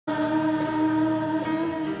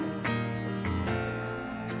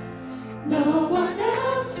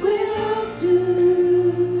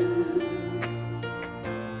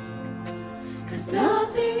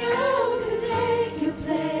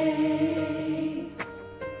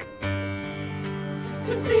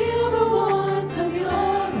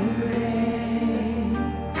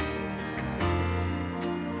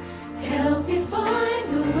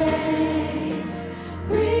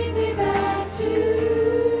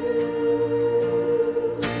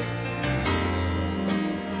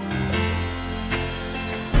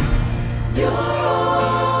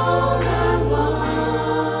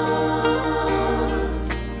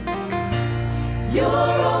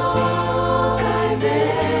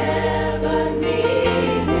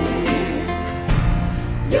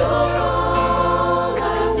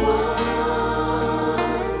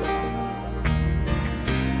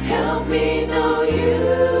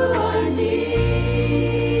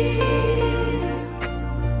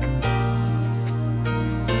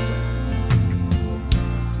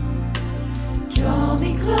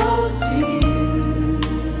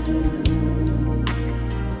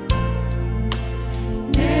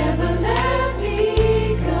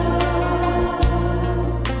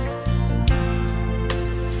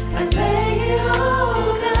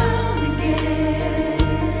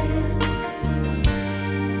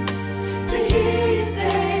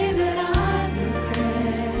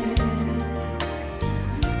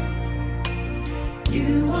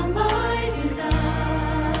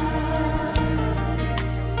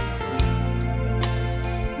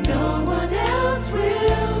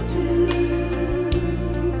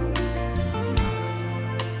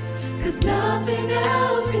nothing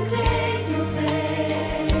else can take your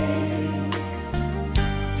place.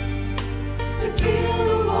 To feel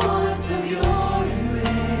the warmth of your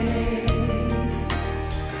embrace.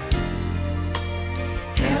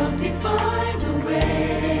 Help me find the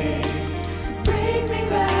way to bring me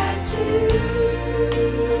back to you.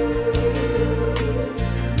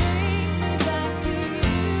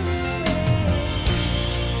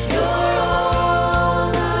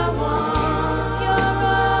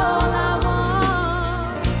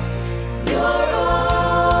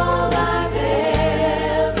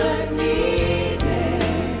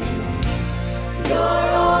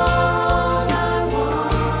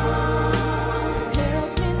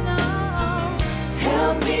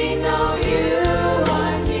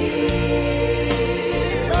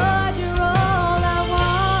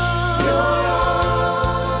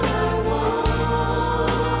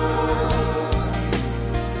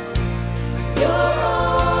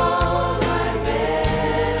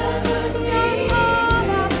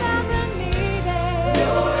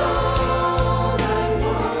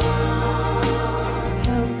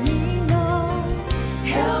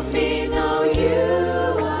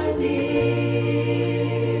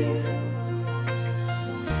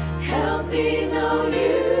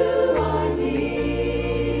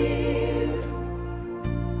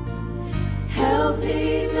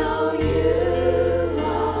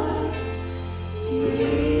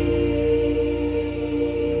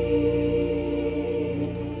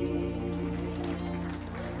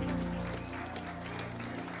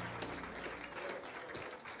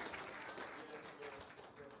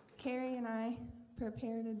 Carrie and I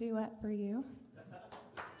prepared a duet for you.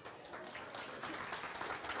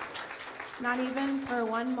 Not even for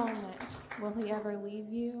one moment will he ever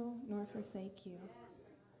leave you nor forsake you.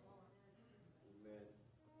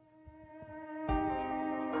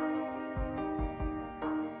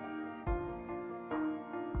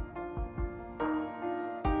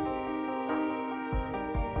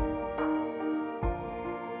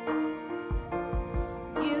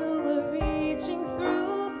 You were reaching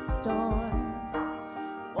through the storm,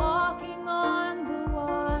 walking on the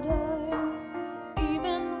water,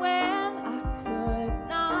 even when I could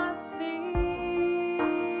not see.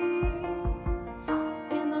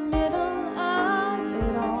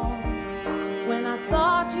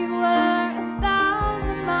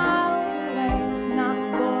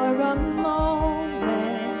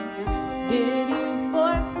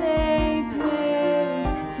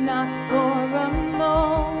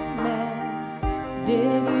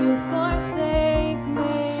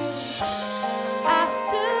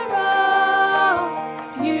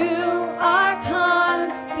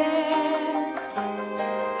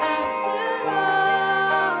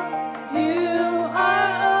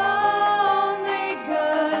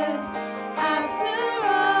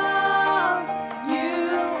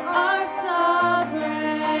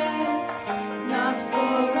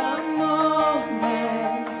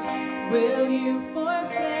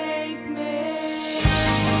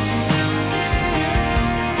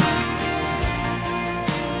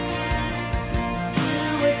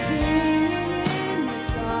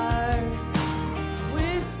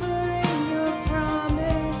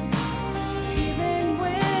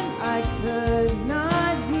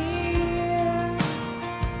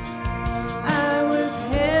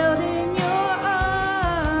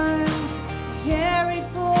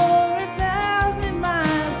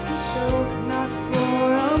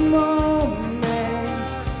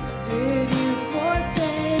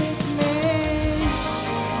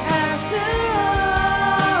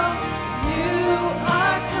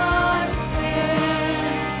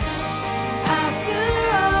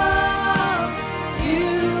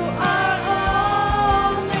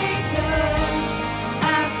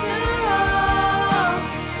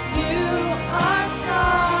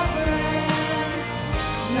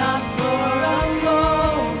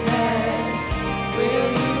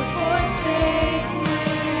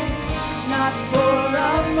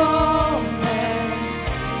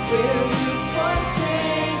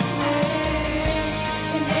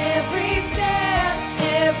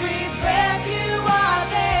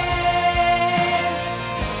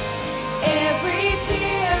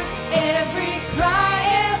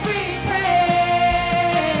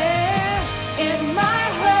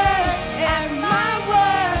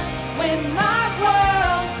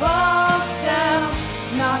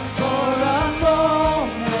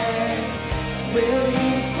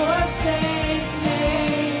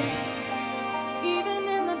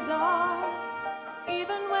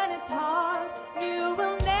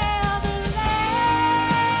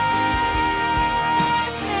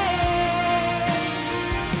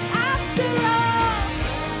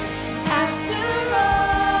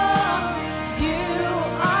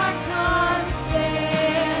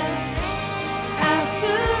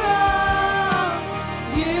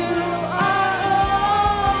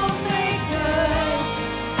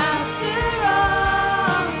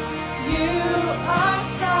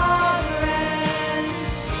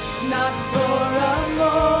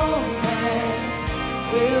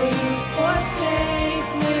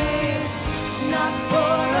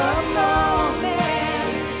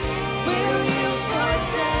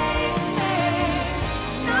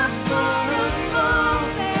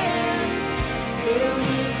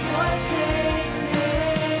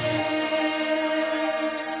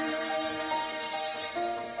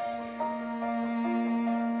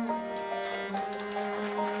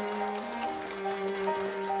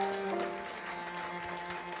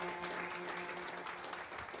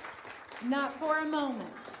 Not for a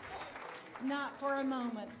moment. Not for a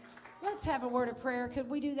moment. Let's have a word of prayer. Could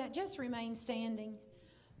we do that? Just remain standing.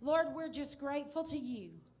 Lord, we're just grateful to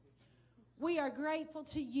you. We are grateful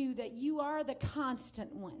to you that you are the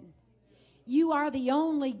constant one. You are the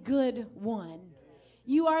only good one.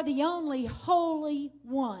 You are the only holy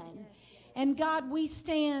one. And God, we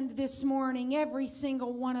stand this morning, every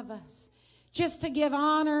single one of us, just to give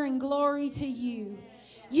honor and glory to you.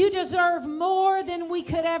 You deserve more than we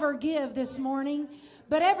could ever give this morning.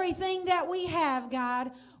 But everything that we have,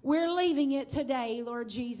 God, we're leaving it today, Lord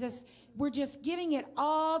Jesus. We're just giving it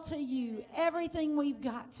all to you. Everything we've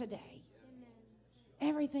got today.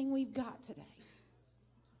 Everything we've got today.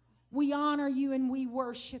 We honor you and we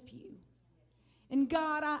worship you. And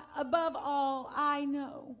God, above all, I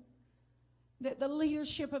know that the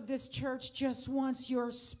leadership of this church just wants your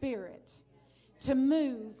spirit to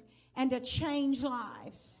move and to change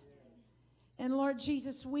lives. And Lord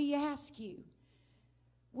Jesus, we ask you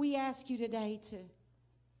today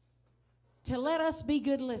to let us be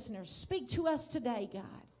good listeners. Speak to us today,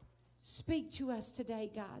 God. Speak to us today,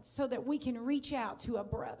 God, so that we can reach out to a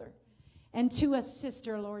brother and to a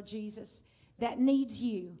sister, Lord Jesus, that needs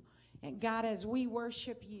you. And God, as we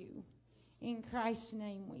worship you, in Christ's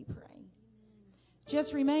name we pray.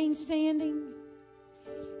 Just remain standing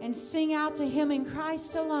and sing out to him in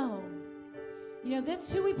Christ alone. You know,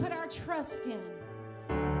 that's who we put our trust in,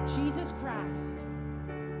 Jesus Christ.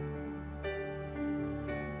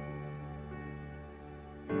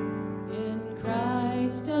 In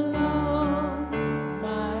Christ alone,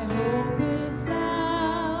 my hope is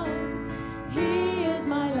found. He is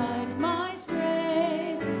my light, my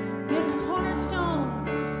strength. This cornerstone,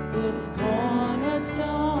 is firm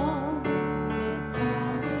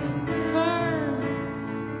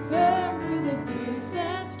through the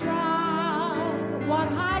fiercest drought. What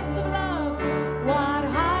heights of love, what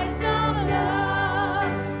heights of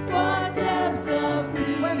love, what depths of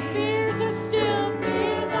peace, where fears are still,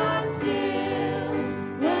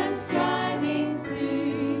 when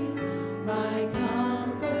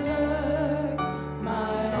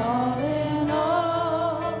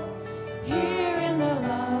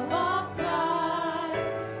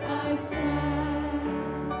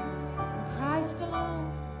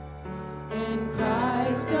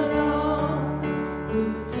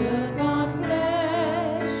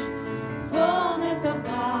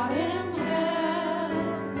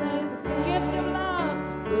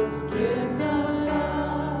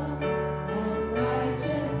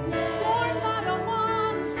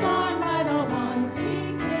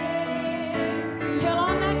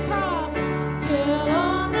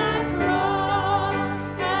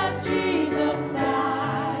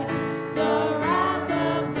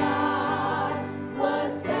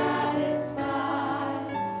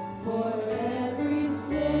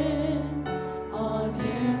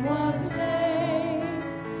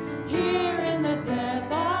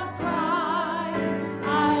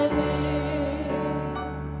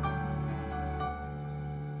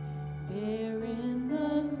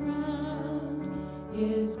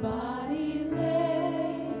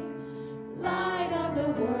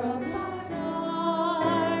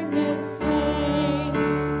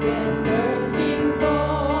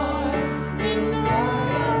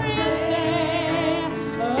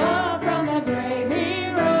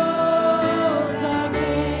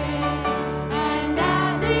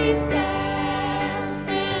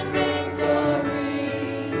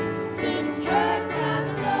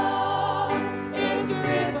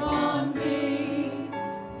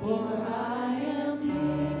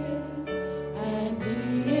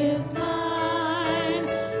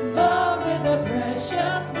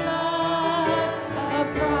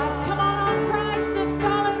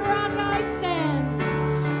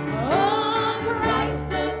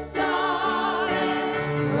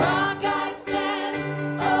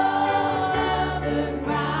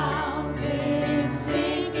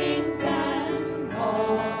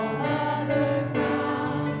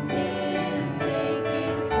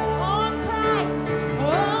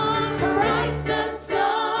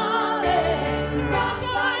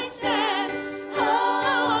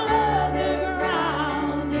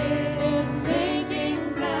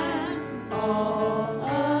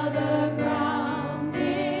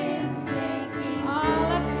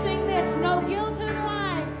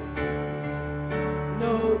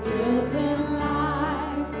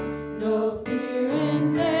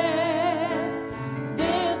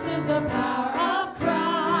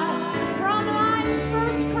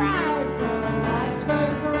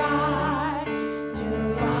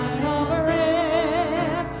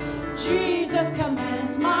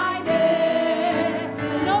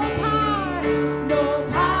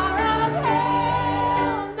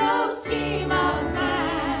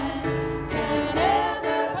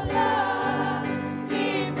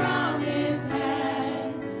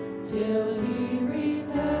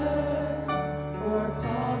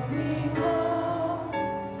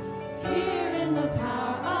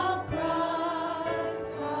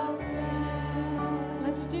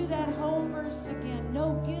Let's do that whole verse again.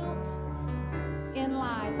 No guilt in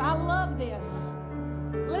life. I love this.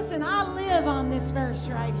 Listen, I live on this verse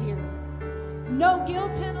right here. No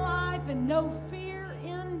guilt in life and no fear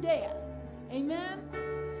in death. Amen?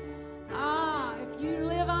 If you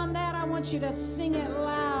live on that, I want you to sing it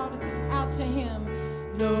loud out to Him.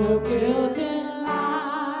 No guilt in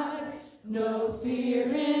life, no fear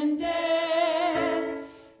in death.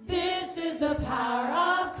 This is the power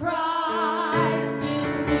of Christ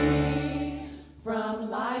in me. From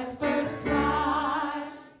life's first cry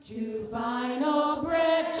to final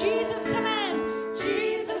breath, Jesus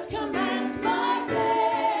commands my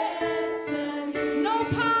destiny. No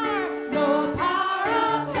power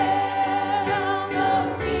of hell,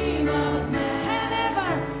 no scheme of man can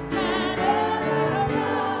ever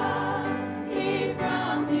run me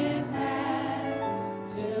from His hand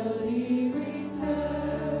till He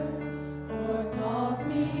returns or calls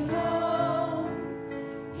me home.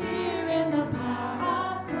 Here in the power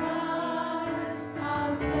of Christ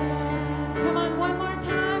I'll stand. Come on, one more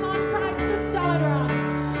time. On Christ the solid rock.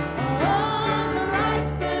 On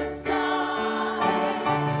Christ the solid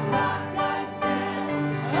rock I stand.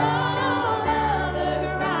 All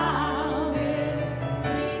other ground is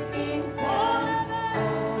sinking sand.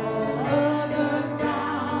 All other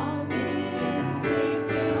ground is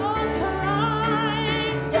sinking. On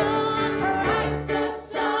Christ the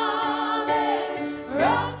solid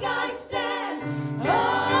rock I stand.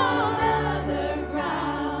 All other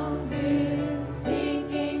ground is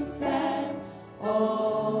sinking sand.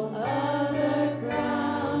 All other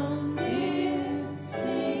ground is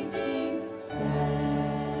sinking sand.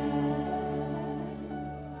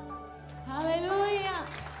 Hallelujah.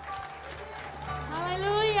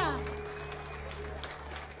 Hallelujah.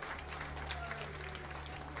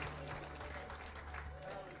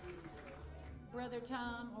 Brother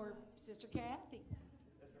Tom or Sister Kathy.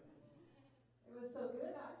 It was so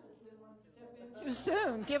good, I just didn't want to step in too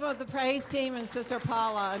soon. Give up the praise team and Sister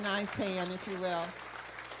Paula a nice hand, if you will.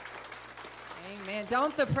 Amen.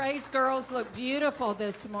 Don't the praise girls look beautiful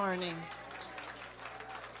this morning?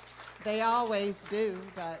 They always do,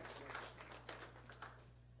 but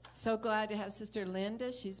so glad to have Sister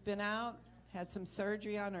Linda. She's been out, had some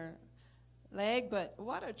surgery on her leg, but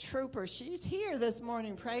what a trooper. She's here this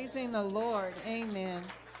morning praising the Lord. Amen.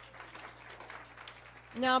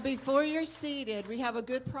 Now, before you're seated, we have a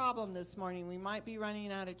good problem this morning. We might be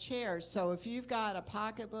running out of chairs. So if you've got a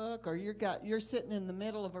pocketbook or you're sitting in the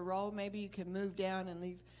middle of a row, maybe you can move down and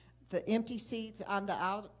leave the empty seats on the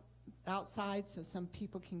outside so some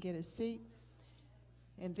people can get a seat.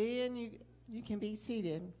 And then you can be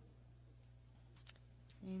seated.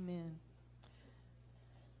 Amen.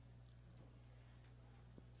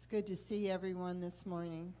 It's good to see everyone this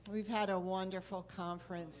morning. We've had a wonderful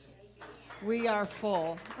conference. We are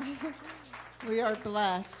full. We are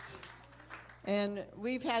blessed. And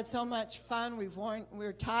we've had so much fun.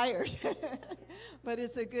 We're tired. But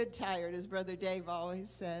it's a good tired, as Brother Dave always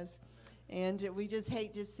says. And we just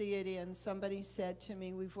hate to see it end. Somebody said to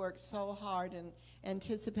me, we've worked so hard and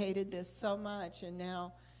anticipated this so much, and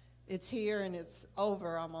now it's here and it's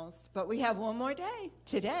over almost. But we have one more day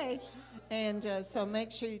today. And so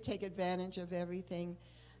make sure you take advantage of everything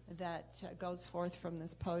that goes forth from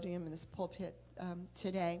this podium and this pulpit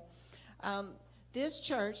today. This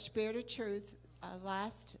church, Spirit of Truth,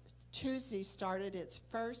 last Tuesday started its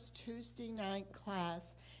first Tuesday night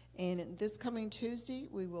class. And this coming Tuesday,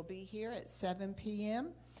 we will be here at 7 p.m.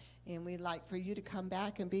 And we'd like for you to come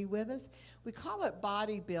back and be with us. We call it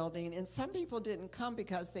bodybuilding, and some people didn't come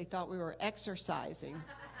because they thought we were exercising.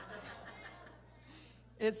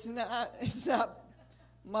 It's not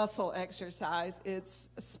muscle exercise.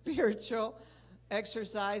 It's spiritual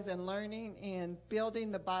exercise and learning and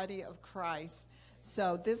building the body of Christ.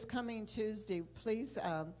 So this coming Tuesday, please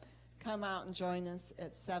come out and join us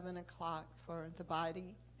at 7 o'clock for the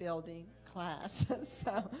body building class.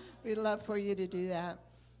 So we'd love for you to do that.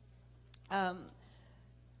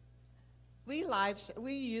 We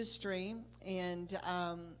Ustream, and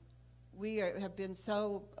we have been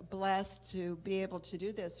so blessed to be able to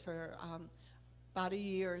do this for about a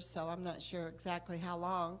year or so. I'm not sure exactly how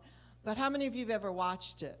long. But how many of you have ever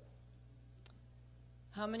watched it?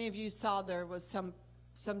 How many of you saw there was some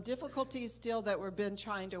difficulties still that we've been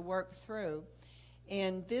trying to work through?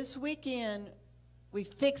 And this weekend, we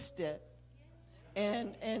fixed it.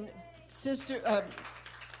 And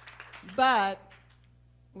but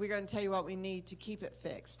we're going to tell you what we need to keep it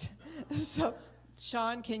fixed. So,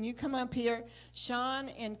 Sean, can you come up here? Sean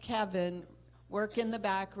and Kevin work in the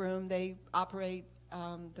back room. They operate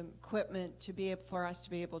the equipment to be able, for us to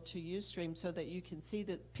be able to Ustream, so that you can see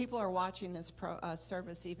that people are watching this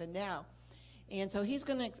service even now. And so he's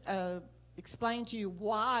going to explain to you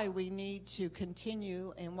why we need to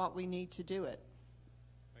continue and what we need to do it.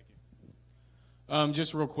 Thank you.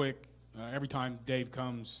 Just real quick, every time Dave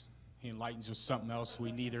comes, he enlightens with something else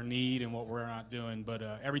we neither need and what we're not doing. But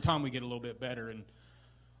every time we get a little bit better. And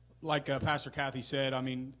like Pastor Kathy said, I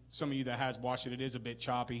mean, some of you that has watched it, it is a bit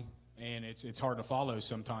choppy, and it's hard to follow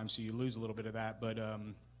sometimes, so you lose a little bit of that. But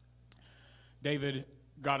David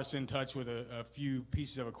got us in touch with a few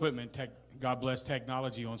pieces of equipment, God bless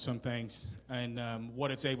technology on some things, and what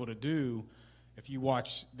it's able to do. If you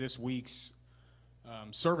watch this week's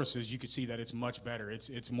services, you could see that it's much better.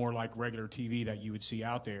 It's more like regular TV that you would see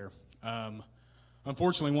out there.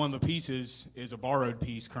 Unfortunately, one of the pieces is a borrowed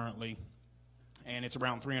piece currently, and it's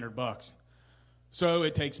around $300. So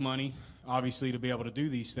it takes money, obviously, to be able to do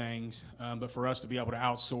these things, but for us to be able to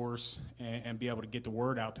outsource and be able to get the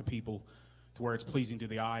word out to people to where it's pleasing to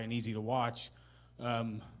the eye and easy to watch,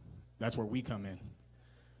 that's where we come in.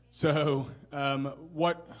 So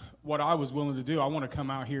what I was willing to do, I want to come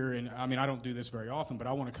out here, and I mean, I don't do this very often, but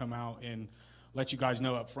I want to come out and let you guys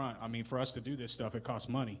know up front. I mean, for us to do this stuff, it costs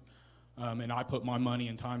money, and I put my money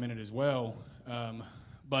and time in it as well.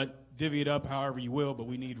 But divvy it up however you will, but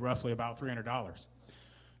we need roughly about $300.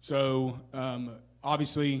 So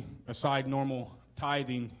obviously, aside normal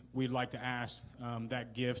tithing, we'd like to ask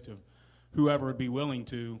that gift of whoever would be willing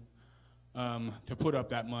to put up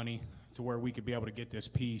that money to where we could be able to get this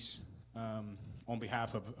piece on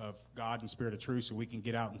behalf of God and Spirit of Truth, so we can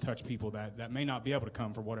get out and touch people that may not be able to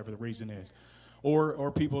come for whatever the reason is.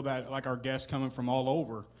 Or people that, like our guests coming from all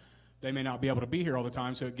over, they may not be able to be here all the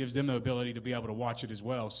time, so it gives them the ability to be able to watch it as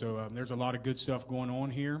well. So there's a lot of good stuff going on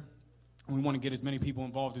here. We want to get as many people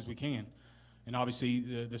involved as we can. And obviously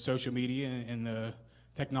the social media and the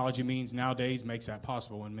technology means nowadays makes that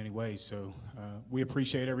possible in many ways. So we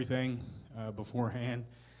appreciate everything beforehand.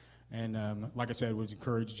 And like I said, would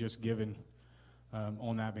encourage just giving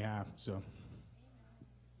on that behalf. So,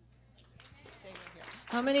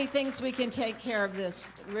 how many things we can take care of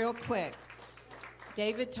this real quick?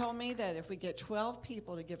 David told me that if we get 12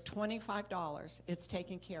 people to give $25, it's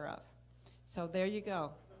taken care of. So there you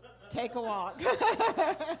go. Take a walk.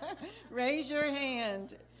 Raise your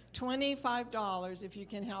hand. $25 if you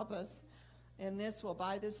can help us. And this will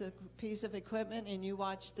buy this piece of equipment, and you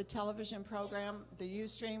watch the television program, the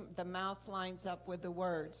Ustream, the mouth lines up with the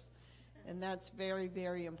words. And that's very,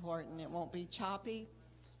 very important. It won't be choppy.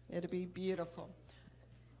 It'll be beautiful.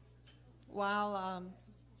 While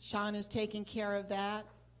Sean is taking care of that,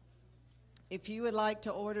 if you would like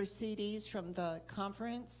to order CDs from the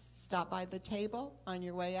conference, stop by the table on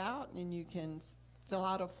your way out, and you can fill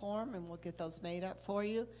out a form, and we'll get those made up for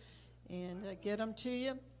you and get them to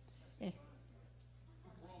you.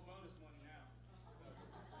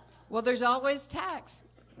 Well, there's always tax.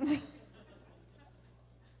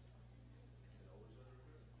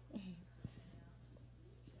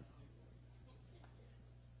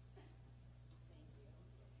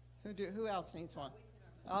 Who else needs one?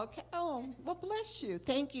 Okay. Oh, well, bless you.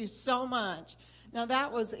 Thank you so much. Now, that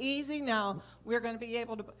was easy. Now, we're going to be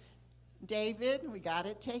able to... David, we got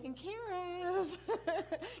it taken care of.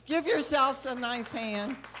 Give yourselves a nice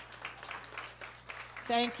hand.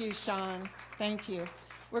 Thank you, Sean. Thank you.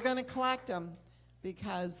 We're going to collect them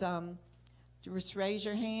because just raise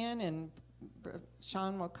your hand, and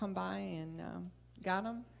Sean will come by and got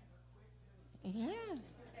them. Yeah.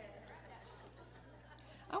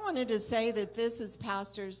 I wanted to say that this is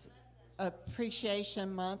Pastor's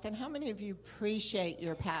Appreciation Month, and how many of you appreciate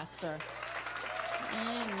your pastor?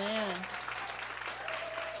 Amen.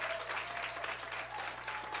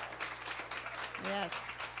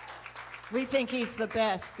 Yes. We think he's the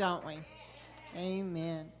best, don't we?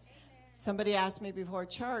 Amen. Somebody asked me before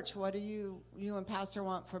church, what do you and Pastor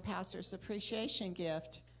want for Pastor's Appreciation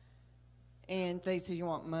gift? And they said, you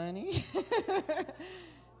want money?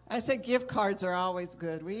 I said gift cards are always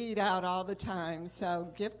good. We eat out all the time,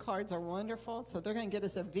 so gift cards are wonderful. So they're going to get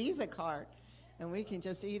us a Visa card, and we can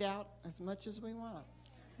just eat out as much as we want,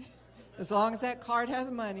 as long as that card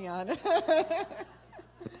has money on it.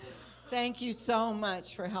 Thank you so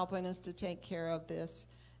much for helping us to take care of this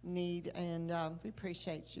need, and we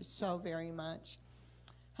appreciate you so very much.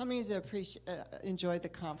 How many of you enjoyed the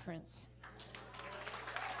conference?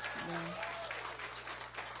 Yeah.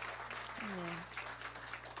 Yeah.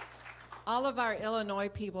 All of our Illinois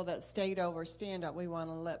people that stayed over, stand up. We want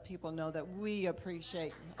to let people know that we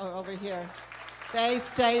appreciate over here. They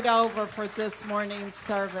stayed over for this morning's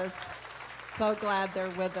service. So glad they're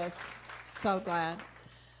with us. So glad.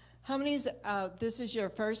 How many's this is your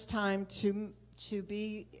first time to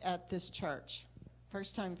be at this church?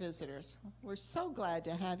 First time visitors. We're so glad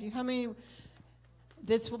to have you. How many?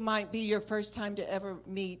 This might be your first time to ever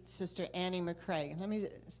meet Sister Annie McCrae. Let me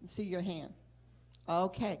see your hand.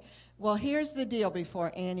 Okay. Well, here's the deal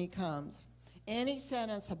before Annie comes. Annie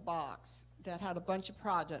sent us a box that had a bunch of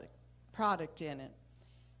product in it.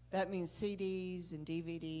 That means CDs and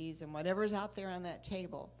DVDs and whatever's out there on that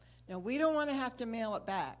table. Now, we don't want to have to mail it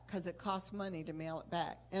back because it costs money to mail it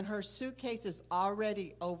back. And her suitcase is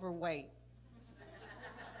already overweight.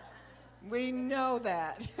 We know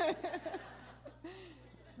that.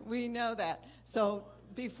 We know that. So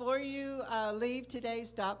before you leave today,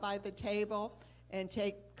 stop by the table and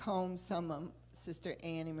take home some of Sister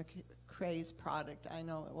Annie McCrae's product. I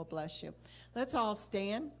know it will bless you. Let's all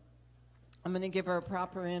stand. I'm going to give her a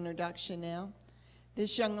proper introduction now.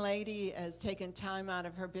 This young lady has taken time out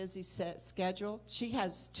of her busy schedule. She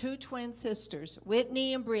has 2 twin sisters,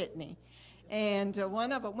 Whitney and Brittany. And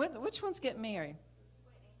one of them, which one's getting married?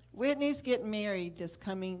 Whitney's getting married this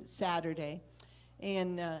coming Saturday.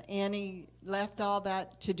 And Annie left all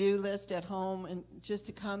that to-do list at home and just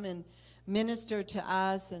to come and minister to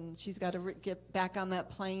us. And she's got to get back on that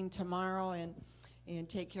plane tomorrow and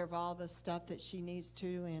take care of all the stuff that she needs to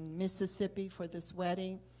in Mississippi for this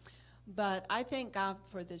wedding. But I thank God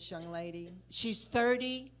for this young lady. She's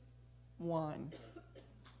 31.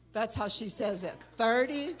 That's how she says it,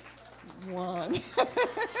 31.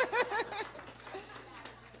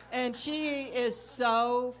 And she is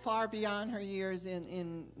so far beyond her years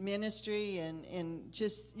in ministry and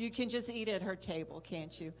just, you can just eat at her table,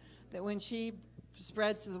 can't you? That when she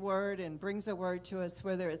spreads the word and brings the word to us,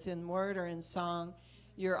 whether it's in word or in song,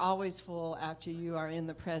 you're always full after you are in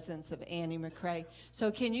the presence of Annie McCrae.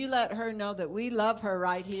 So can you let her know that we love her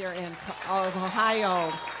right here in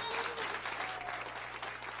Ohio?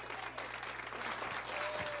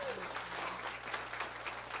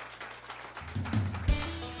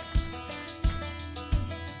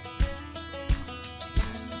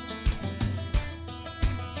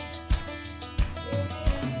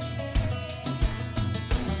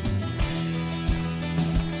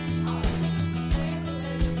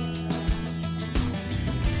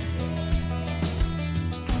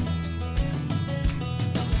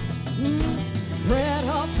 Bread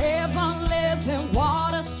of heaven, living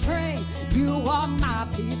water stream, you are my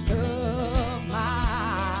peace of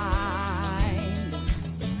mind.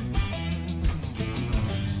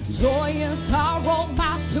 Joy and sorrow,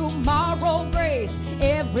 my tomorrow, grace,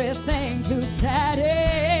 everything to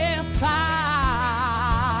satisfy.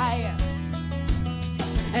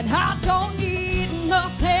 And I don't need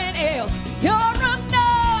nothing else, you're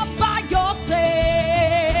enough by yourself.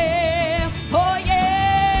 Oh yeah.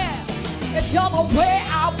 If you're the way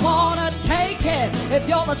I wanna take it, if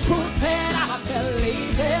you're the truth that I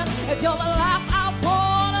believe in, if you're the life I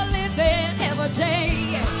wanna live in every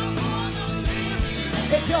day,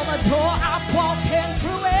 if you're the door I'm walking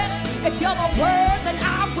through it, if you're the word then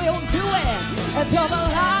I will do it, if you're the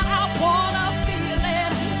light I wanna feel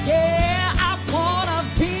it, yeah, I wanna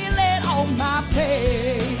feel it on my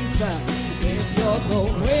face. If you're the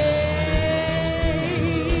way.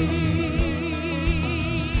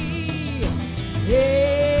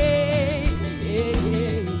 Yeah, yeah,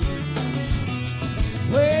 yeah.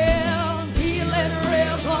 Well, healing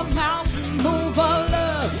river, mountain mover,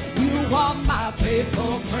 love, you are my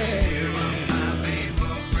faithful friend.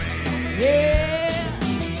 Yeah.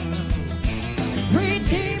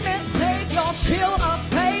 Redeeming Savior, shield of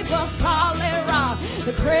favor, solid rock,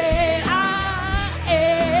 the great I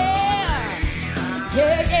am.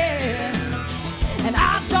 Yeah, yeah. And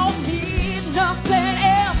I don't need nothing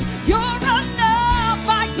else. You're enough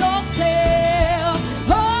by yourself.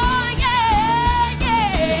 Oh, yeah,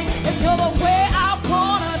 yeah. If you're the way I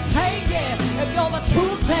wanna take it, if you're the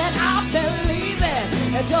truth that I believe in,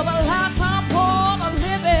 if you're the life I wanna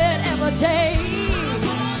live it every day,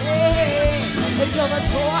 yeah. If you're the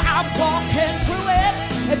door I'm walking through it,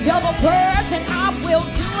 if you're the word then I will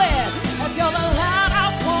do it, if you're the light I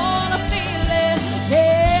wanna feel it,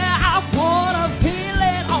 yeah, I wanna feel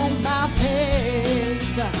it on my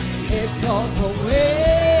face. If you're the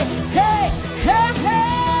way, hey, hey,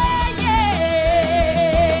 hey,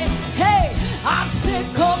 yeah, hey, I'm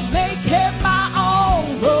sick of making my own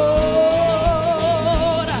road.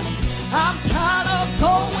 I'm tired of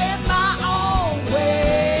going my own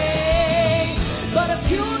way. But if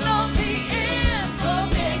you know the end from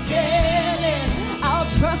beginning, I'll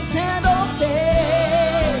trust and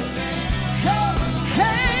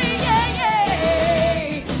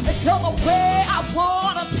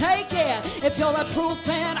it. If you're the truth,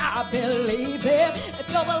 then I believe it. If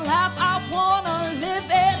you're the life, I wanna live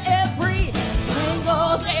it every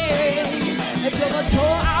single day. If you're the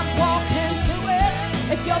door, I'm walking through it.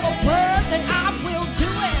 If you're the word, then I will do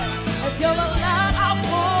it. If you're the light, I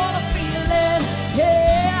wanna feel it.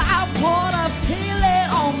 Yeah, I wanna feel it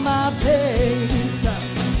on my face.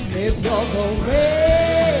 If you're the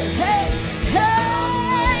way, hey,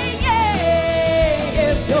 hey,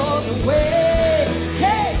 yeah. If you're the way,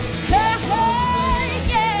 hey, hey, hey,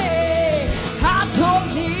 yeah. I don't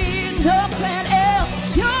need nothing else.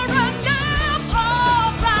 You're enough all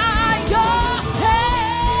by yourself.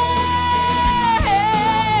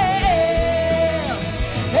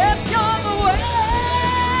 If you're the way,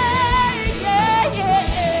 yeah, yeah.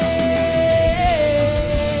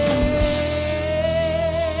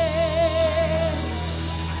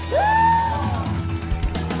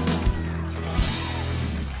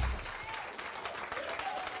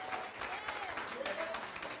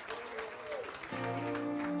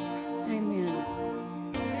 Amen.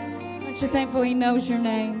 Aren't you thankful he knows your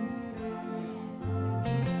name?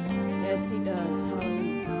 Yes, he does. Hallelujah.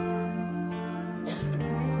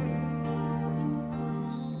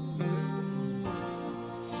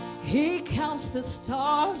 He counts the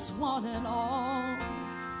stars one and all.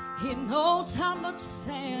 He knows how much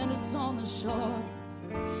sand is on the shore.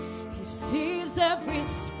 He sees every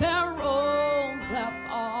sparrow that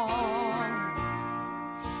falls.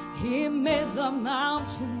 He made the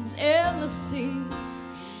mountains and the seas.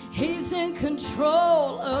 He's in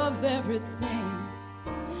control of everything,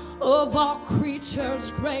 of all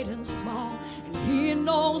creatures great and small. And he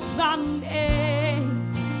knows my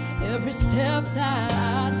name. Every step that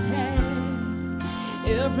I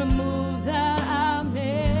take, every move that I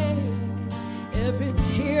make, every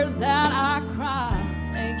tear that I cry.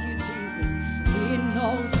 Thank you, Jesus. He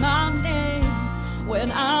knows my name.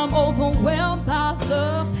 When I'm overwhelmed by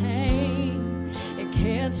the pain and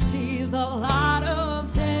can't see the light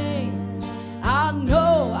of day, I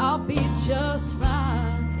know I'll be just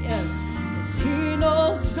fine. Yes, 'cause he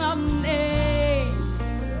knows my name.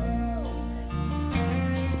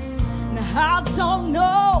 Now I don't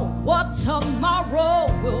know what tomorrow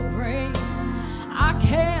will bring. I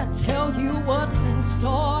can't tell you what's in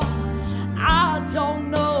store. I don't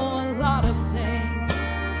know a lot of things.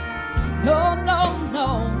 No, no, no.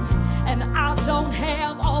 And I don't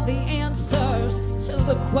have all the answers to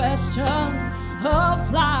the questions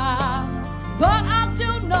of life. But I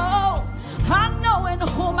do know, I know in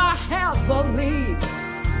whom I have believed.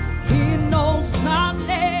 He knows my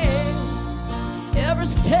name. Every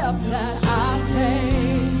step that I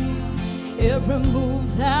take, every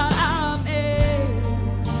move that I make,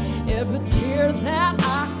 every tear that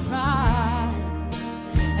I cry.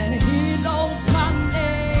 And he knows my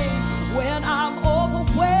name. When I'm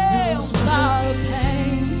overwhelmed by the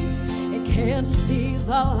pain and can't see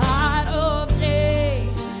the light of day,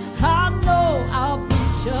 I know I'll be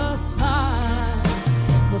just fine,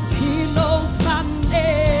 'cause he knows my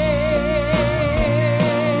name.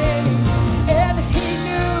 And he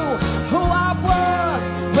knew who I was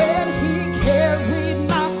when he carried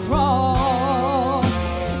my cross.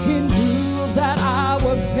 He knew that I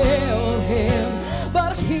would fail him,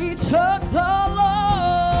 but he took the loss,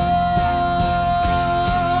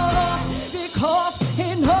 because he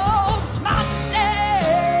knows my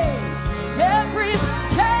name. Every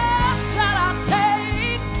step that I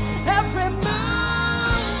take, every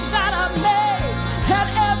move that I make, and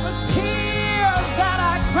every tear that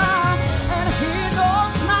I cry. And he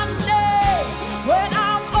knows my name. When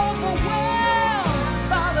I'm overwhelmed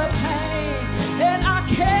by the pain and I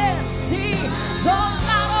can't see the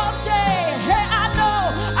light of day, hey, I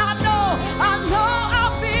know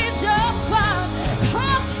I'll be just fine,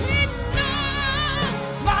 'cause he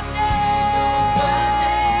knows my name.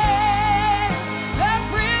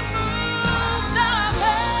 Every move that I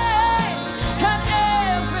make and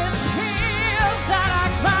every tear that I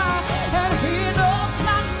cry. And he knows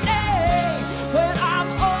my name. When I'm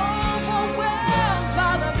overwhelmed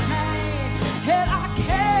by the pain and I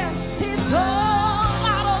can't see the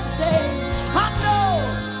light of day, I know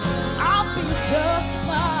I'll be just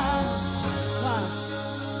fine. Why?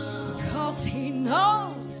 Because he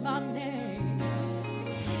knows my name.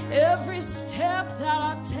 Every step that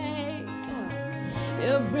I take,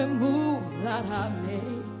 every move that I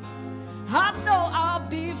make, I know I'll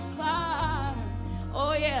be fine.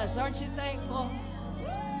 Oh yes, aren't you thankful?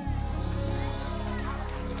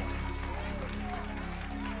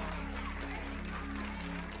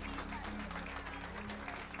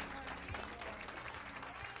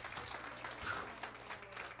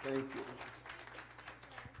 Thank you.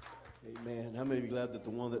 Amen. How many of you glad that the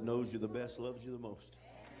one that knows you the best loves you the most?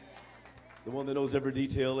 The one that knows every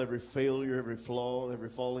detail, every failure, every flaw, every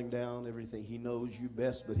falling down, everything. He knows you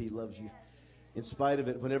best, but he loves you. In spite of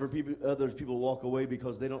it, whenever other people walk away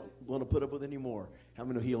because they don't want to put up with anymore, how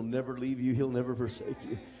many know he'll never leave you, he'll never forsake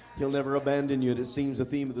you, he'll never abandon you. And it seems the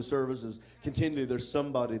theme of the service is continually there's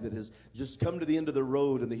somebody that has just come to the end of the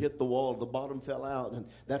road and they hit the wall, the bottom fell out, and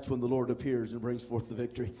that's when the Lord appears and brings forth the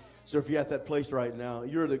victory. So if you're at that place right now,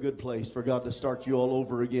 you're at a good place for God to start you all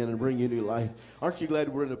over again and bring you new life. Aren't you glad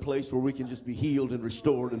we're in a place where we can just be healed and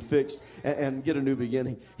restored and fixed and get a new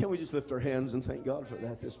beginning? Can't we just lift our hands and thank God for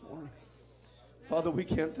that this morning? Father, we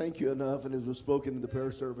can't thank you enough, and as was spoken in the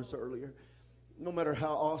prayer service earlier, no matter how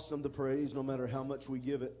awesome the praise, no matter how much we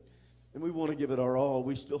give it, and we want to give it our all,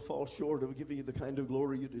 we still fall short of giving you the kind of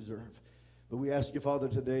glory you deserve. But we ask you, Father,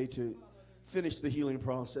 today to finish the healing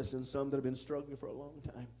process in some that have been struggling for a long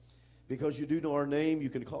time. Because you do know our name, you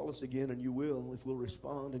can call us again, and you will if we'll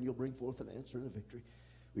respond, and you'll bring forth an answer and a victory.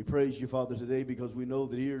 We praise you, Father, today because we know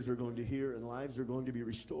that ears are going to hear and lives are going to be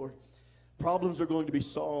restored. Problems are going to be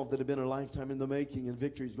solved that have been a lifetime in the making, and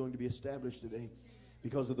victory is going to be established today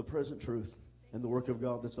because of the present truth and the work of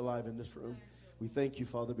God that's alive in this room. We thank you,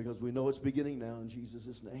 Father, because we know it's beginning now in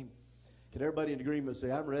Jesus' name. Can everybody in agreement say,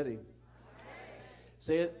 I'm ready?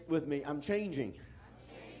 Say it with me. I'm changing.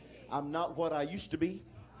 I'm not what I used to be,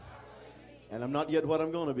 and I'm not yet what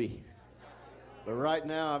I'm going to be. But right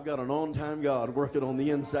now, I've got an on-time God working on the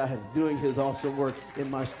inside, doing his awesome work in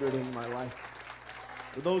my spirit and in my life.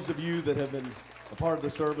 For those of you that have been a part of the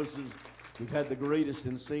services, we've had the greatest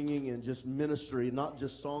in singing and just ministry, not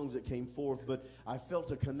just songs that came forth, but I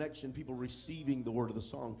felt a connection, people receiving the word of the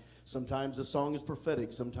song. Sometimes the song is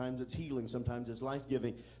prophetic, sometimes it's healing, sometimes it's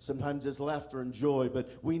life-giving, sometimes it's laughter and joy,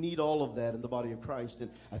 but we need all of that in the body of Christ,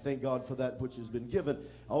 and I thank God for that which has been given.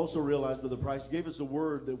 I also realized Brother Price gave us a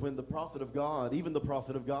word that when the prophet of God, even the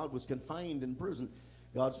prophet of God, was confined in prison,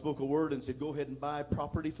 God spoke a word and said, go ahead and buy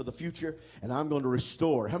property for the future, and I'm going to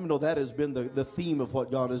restore. How many know that has been the theme of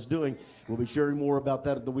what God is doing? We'll be sharing more about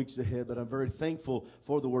that in the weeks ahead, but I'm very thankful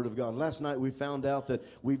for the word of God. Last night we found out that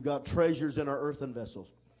we've got treasures in our earthen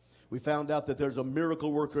vessels. We found out that there's a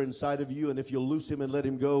miracle worker inside of you, and if you'll loose him and let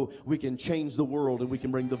him go, we can change the world, and we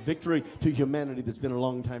can bring the victory to humanity that's been a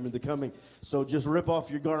long time in the coming. So just rip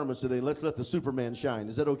off your garments today. Let's let the Superman shine.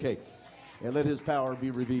 Is that okay? And let his power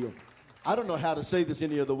be revealed. I don't know how to say this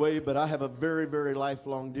any other way, but I have a very, very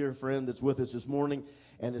lifelong dear friend that's with us this morning.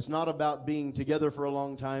 And it's not about being together for a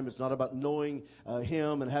long time. It's not about knowing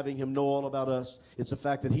him and having him know all about us. It's the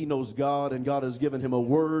fact that he knows God, and God has given him a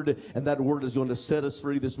word, and that word is going to set us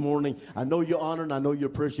free this morning. I know you honor and I know you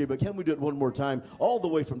appreciate, but can we do it one more time? All the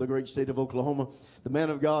way from the great state of Oklahoma, the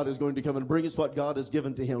man of God is going to come and bring us what God has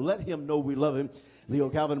given to him. Let him know we love him. Leo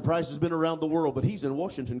Calvin Price has been around the world, but he's in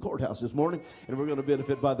Washington Courthouse this morning, and we're going to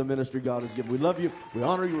benefit by the ministry God has given. We love you. We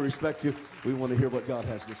honor you. We respect you. We want to hear what God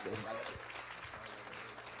has to say.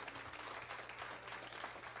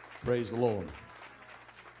 Praise the Lord.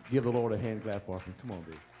 Give the Lord a hand clap offering. Come on,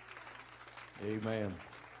 dude. Amen.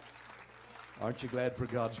 Aren't you glad for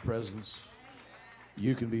God's presence?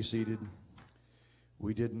 You can be seated.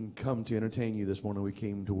 We didn't come to entertain you this morning. We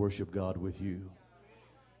came to worship God with you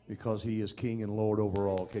because he is King and Lord over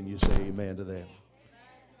all. Can you say amen to that?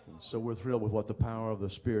 And so we're thrilled with what the power of the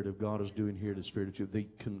Spirit of God is doing here at the Spirit of Truth. The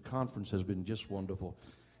conference has been just wonderful,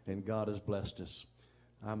 and God has blessed us.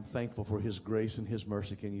 I'm thankful for his grace and his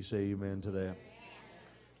mercy. Can you say amen to that?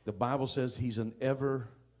 The Bible says he's an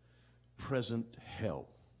ever-present help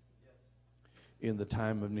in the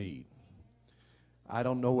time of need. I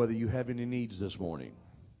don't know whether you have any needs this morning,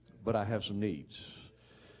 but I have some needs.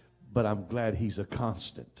 But I'm glad he's a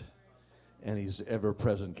constant and he's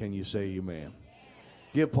ever-present. Can you say amen?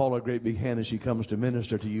 Give Paula a great big hand as she comes to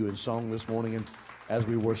minister to you in song this morning and as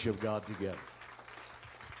we worship God together.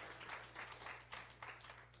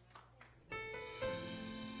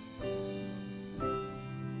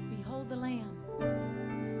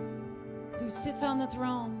 Sits on the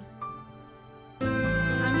throne.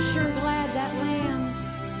 I'm sure glad that Lamb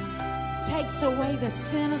takes away the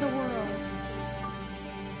sin of the world.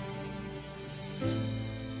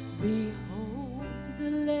 Behold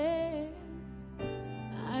the Lamb,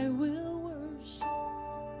 I will worship,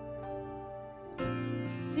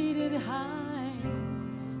 seated high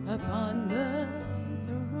upon the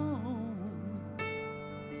throne.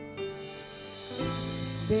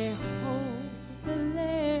 Behold the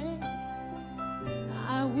Lamb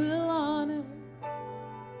I will honor,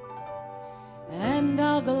 and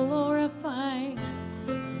I'll glorify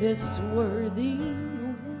this worthy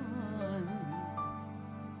one.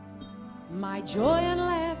 My joy and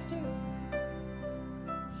laughter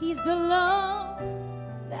He's the love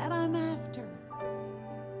that I'm after.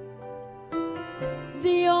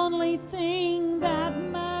 The only thing that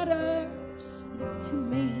matters to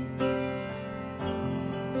me.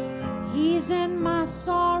 He's in my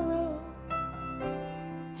sorrow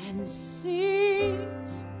and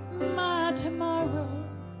sees my tomorrow,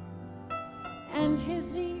 and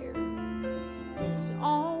his ear is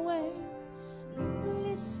always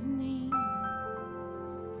listening.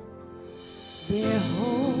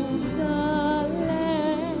 Behold the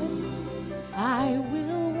Lamb I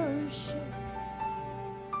will worship,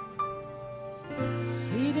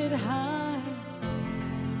 seated high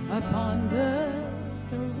upon the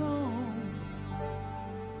throne.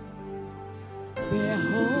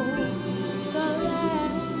 Behold the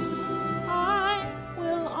Lamb I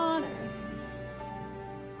will honor,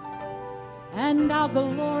 and I'll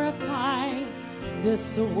glorify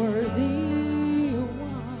this worthy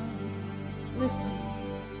one. Listen,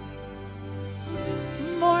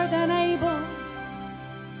 more than able,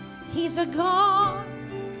 he's a God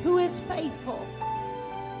who is faithful.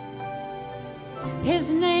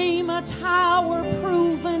 His name a tower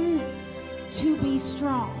proven to be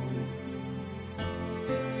strong.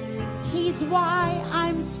 He's why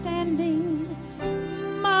I'm standing,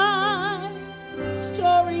 my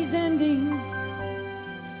story's ending.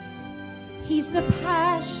 He's the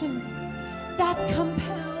passion that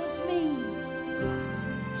compels me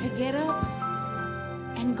to get up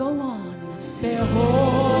and go on.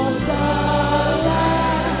 Behold the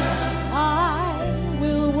Lamb I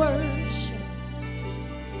will worship,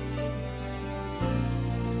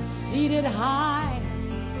 seated high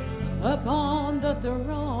upon the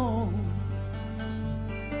throne.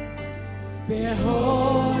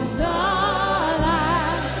 Behold the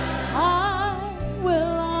Lamb I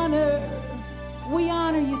will honor. We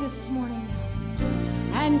honor you this morning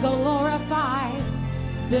and glorify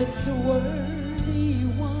this worthy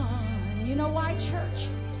one. You know why, church?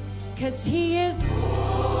 Because he is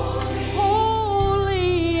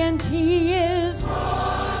holy and he is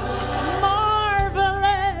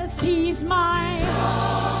marvelous. He's my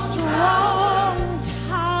strong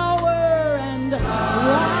tower and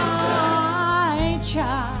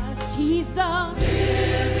righteous. He's the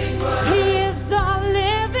living word. He is the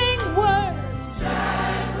living word.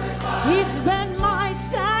 He's been my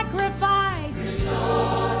sacrifice.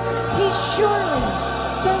 He's surely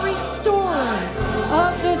the restorer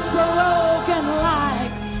of this broken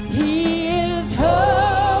life. He is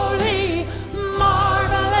holy,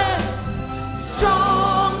 marvelous,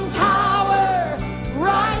 strong tower,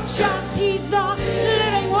 righteous. He's the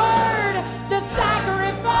living word, the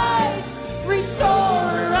sacrifice,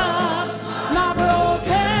 restorer of my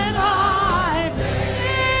broken life.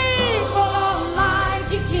 Faithful,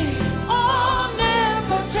 almighty King,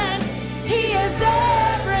 omnipotent. He is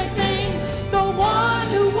everything, the one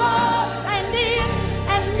who was and is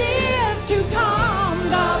to come,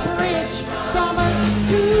 the bridge from earth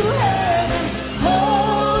to heaven.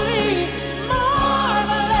 Holy,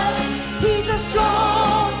 marvelous, he's a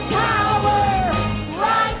strong tower,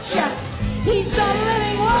 righteous. He's the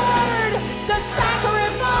living word, the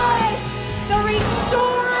sacrifice, the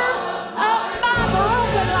restorer of my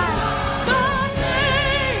broken life. The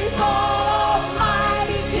faithful,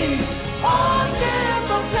 almighty King,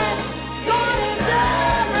 omnipotent. God is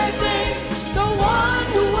everything, the one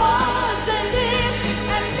who was and is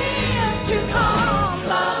to come,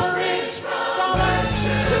 the bridge from earth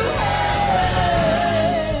to heaven.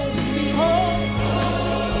 Behold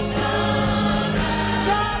the Lamb,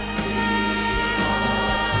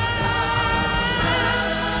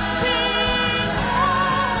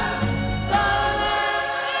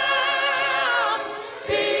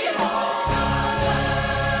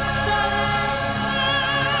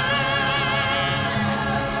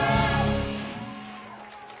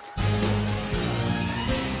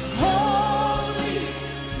 holy,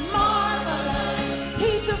 marvelous.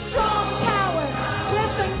 He's a strong tower.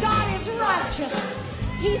 Listen, God is righteous.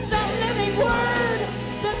 He's the living word,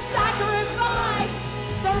 the sacrifice,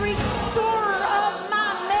 the restorer of my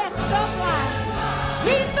messed up life.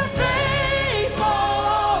 He's the faithful,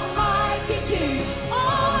 almighty King,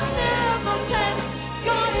 omnipotent.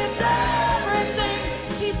 God is everything.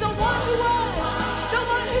 He's the one who was, the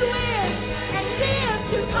one who is, and is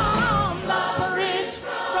to come, the bridge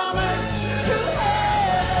from earth to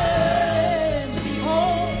heaven.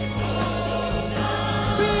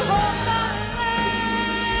 Behold the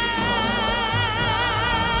Lamb.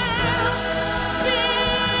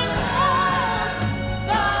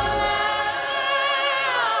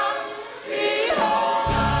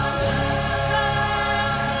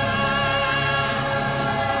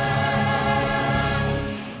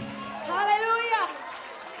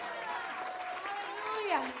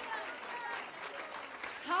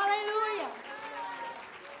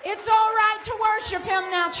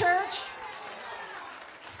 church.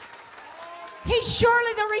 He's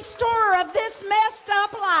surely the restorer of this messed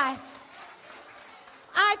up life.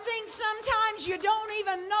 I think sometimes you don't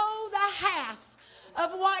even know the half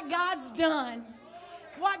of what God's done.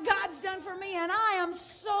 What God's done for me, and I am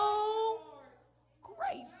so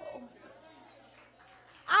grateful.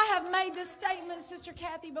 I have made this statement, Sister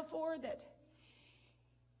Kathy, before, that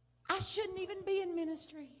I shouldn't even be in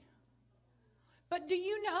ministry. But do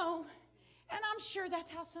you know, and I'm sure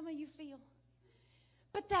that's how some of you feel,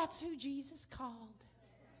 but that's who Jesus called,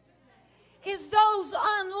 is those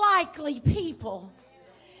unlikely people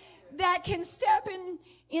that can step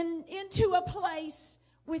into a place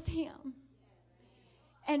with Him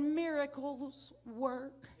and miracles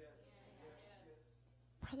work.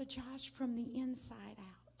 Brother Josh, from the inside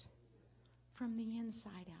out. From the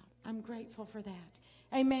inside out. I'm grateful for that.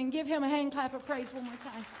 Amen. Give him a hand clap of praise one more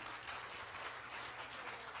time.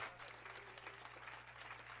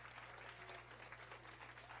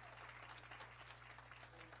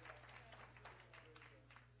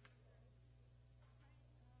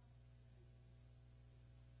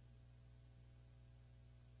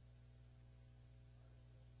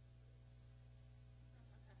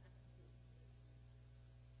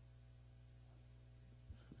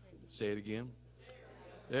 Say it again.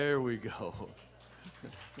 There we go.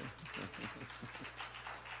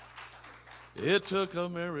 It took a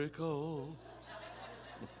miracle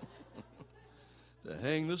to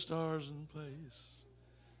hang the stars in place.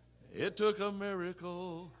 It took a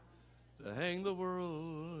miracle to hang the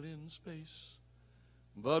world in space.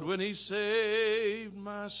 But when He saved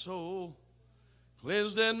my soul,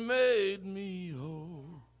 cleansed and made me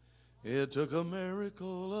whole, it took a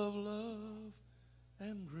miracle of love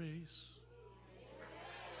and grace.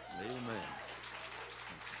 Amen.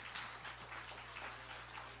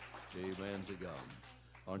 Amen to God.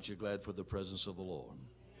 Aren't you glad for the presence of the Lord?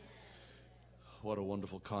 What a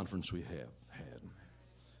wonderful conference we have had.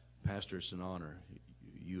 Pastor, it's an honor,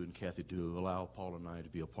 you and Kathy, to allow Paul and I to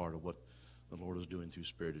be a part of what the Lord is doing through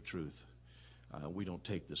Spirit of Truth. We don't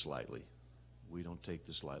take this lightly. We don't take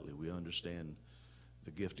this lightly. We understand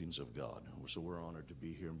the giftings of God. So we're honored to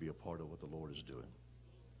be here and be a part of what the Lord is doing.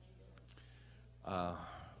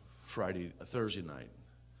 Thursday night,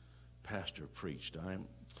 Pastor preached.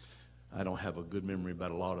 I don't have a good memory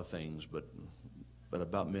about a lot of things, but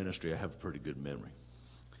about ministry, I have a pretty good memory.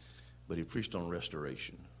 But he preached on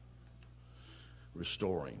restoration,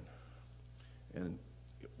 restoring, and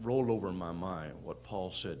it rolled over in my mind what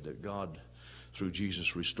Paul said, that God, through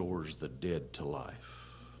Jesus, restores the dead to life.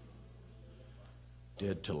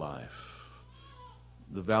 Dead to life.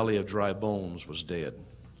 The valley of dry bones was dead,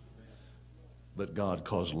 but God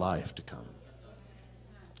caused life to come.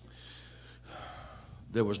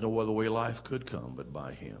 There was no other way life could come but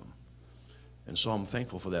by Him. And so I'm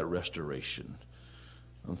thankful for that restoration.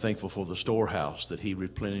 I'm thankful for the storehouse that He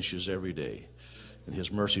replenishes every day. And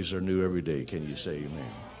His mercies are new every day. Can you say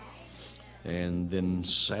amen? And then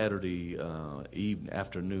Saturday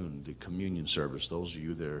afternoon, the communion service, those of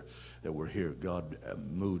you there that were here, God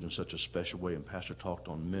moved in such a special way, and Pastor talked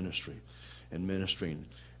on ministry and ministering.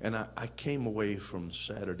 And I came away from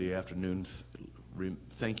Saturday afternoon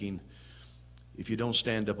thinking, if you don't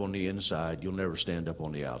stand up on the inside, you'll never stand up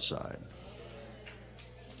on the outside.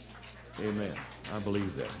 Amen. I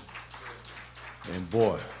believe that. And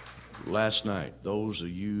boy, last night, those of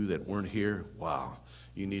you that weren't here, wow,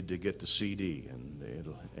 you need to get the CD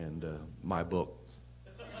and my book.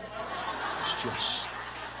 It's just...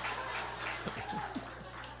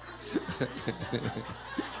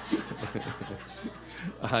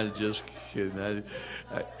 I'm just kidding.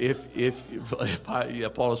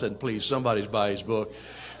 Paula said, please, somebody's buy his book.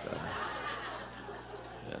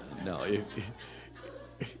 No,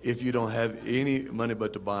 if you don't have any money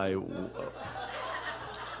but to buy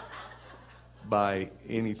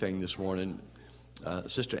anything this morning,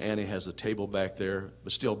 Sister Annie has a table back there,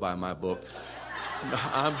 but still buy my book. No,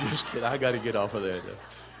 I'm just kidding. I got to get off of that.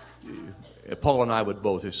 Paul and I would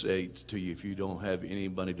both say to you, if you don't have any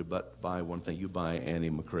money to buy one thing, you buy Annie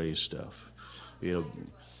McRae's stuff. You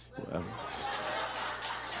know,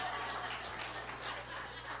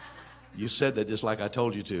 you said that just like I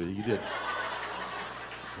told you to. You did.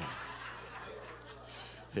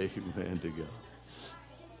 Amen to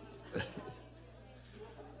God.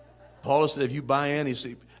 Paula said, if you buy Annie's,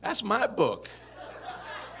 that's my book.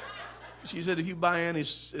 She said, if you buy Annie's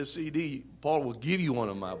CD, Paul will give you one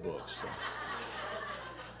of my books. So,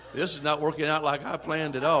 this is not working out like I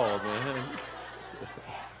planned at all, man.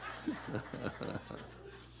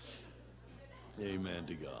 Amen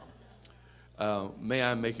to God. May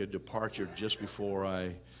I make a departure just before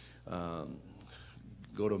I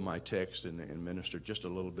go to my text and minister just a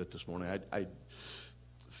little bit this morning. I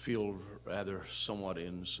feel rather somewhat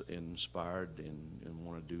inspired and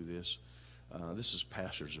want to do this. This is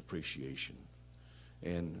Pastor's Appreciation.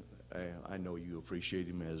 And I know you appreciate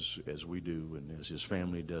him as we do and as his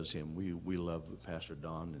family does him. We love Pastor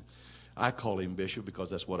Don. And I call him Bishop because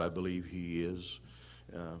that's what I believe he is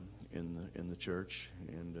in the church.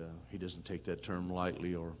 And he doesn't take that term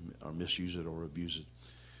lightly or misuse it or abuse it.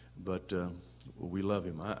 But we love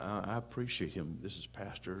him. I appreciate him. This is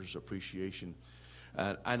Pastor's Appreciation.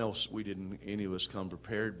 I know we didn't, any of us come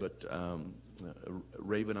prepared, but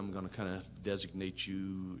Raven, I'm going to kind of designate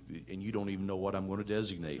you, and you don't even know what I'm going to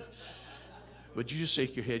designate. But you just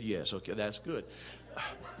shake your head yes. Okay, that's good.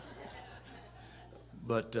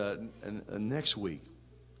 But next week,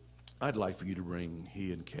 I'd like for you to bring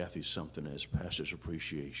he and Kathy something as Pastor's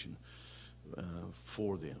Appreciation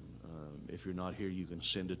for them. If you're not here, you can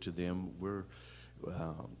send it to them. We're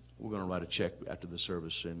going to write a check after the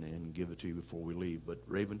service and give it to you before we leave. But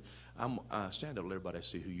Raven, stand up, let everybody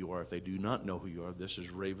see who you are. If they do not know who you are, this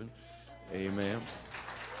is Raven. Amen.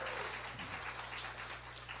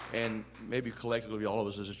 And maybe collectively, all of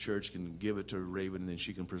us as a church can give it to Raven, and then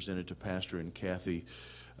she can present it to Pastor and Kathy.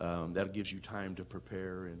 That gives you time to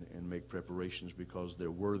prepare and make preparations because they're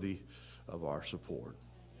worthy of our support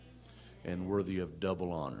and worthy of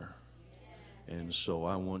double honor. And so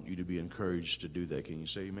I want you to be encouraged to do that. Can you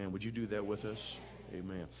say amen? Would you do that with us?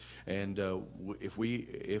 Amen. And if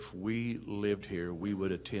we lived here, we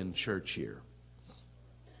would attend church here.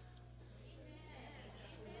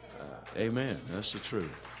 Amen. That's the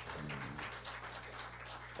truth.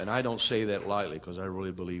 And I don't say that lightly because I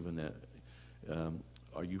really believe in that.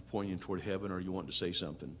 Are you pointing toward heaven or you want to say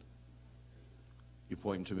something? You're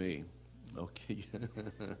pointing to me. Okay.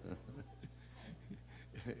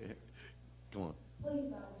 Come on.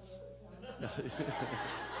 Please don't.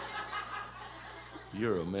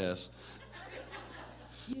 You're a mess.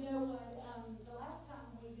 You know what? The last time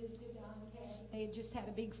we visited Don and Kathy, they had just had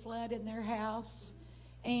a big flood in their house.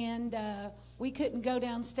 And we couldn't go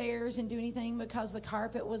downstairs and do anything because the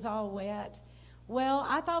carpet was all wet. Well,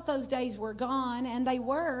 I thought those days were gone, and they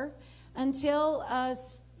were until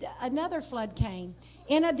another flood came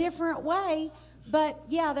in a different way. But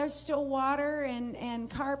yeah, there's still water and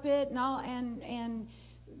carpet and all and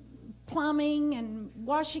plumbing and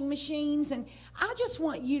washing machines. And I just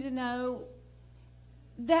want you to know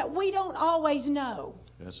that we don't always know.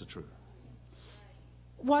 That's the truth.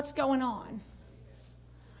 What's going on.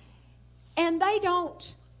 And they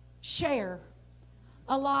don't share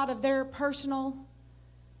a lot of their personal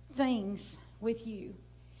things with you.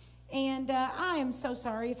 And I am so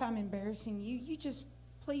sorry if I'm embarrassing you. You just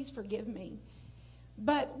please forgive me.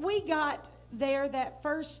 But we got there that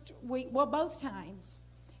first week, well, both times.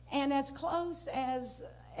 And as close as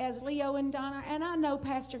Leo and Donna, and I know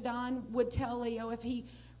Pastor Don would tell Leo if he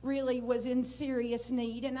really was in serious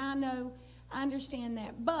need, and I understand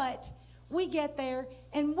that. But we get there,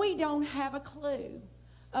 and we don't have a clue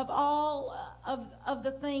of all of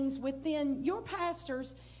the things within your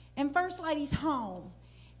pastor's and First Lady's home.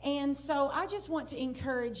 And so I just want to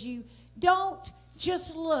encourage you, don't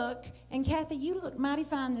just look, and Kathy, you look mighty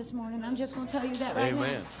fine this morning. I'm just going to tell you that right now.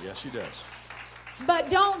 Amen. Yes, she does. But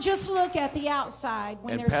don't just look at the outside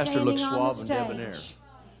when And they're Pastor standing looks on the suave stage. and debonair.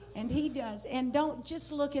 And he does. And don't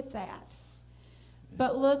just look at that.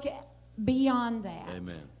 But look beyond that.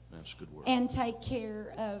 Amen. That's a good word. And take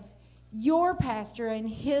care of your pastor and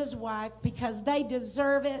his wife because they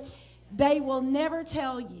deserve it. They will never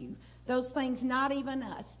tell you those things, not even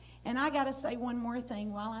us. And I got to say one more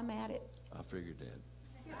thing while I'm at it. I figured that.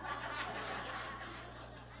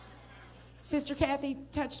 Sister Kathy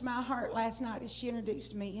touched my heart last night as she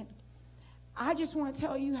introduced me. And I just want to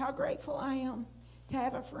tell you how grateful I am to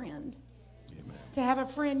have a friend. Amen. To have a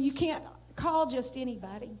friend. You can't call just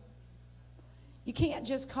anybody. You can't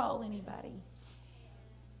just call anybody.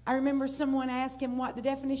 I remember someone asking what the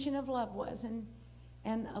definition of love was,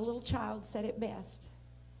 and a little child said it best.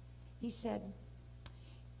 He said,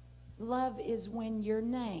 love is when your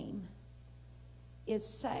name is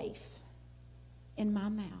safe in my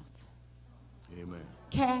mouth. Amen.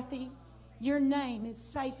 Kathy, your name is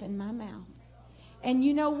safe in my mouth. And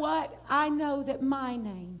you know what? I know that my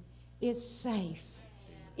name is safe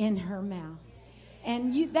in her mouth.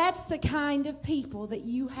 And that's the kind of people that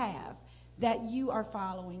you have, that you are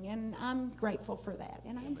following. And I'm grateful for that.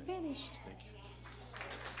 And I'm finished. Thank you.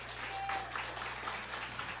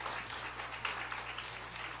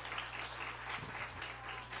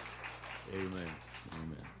 Amen.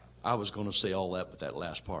 Amen. I was going to say all that, but that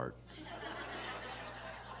last part.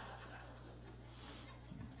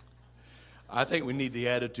 I think we need the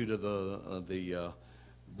attitude of the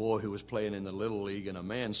boy who was playing in the Little League, and a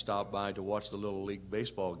man stopped by to watch the Little League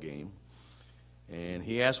baseball game. And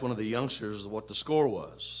he asked one of the youngsters what the score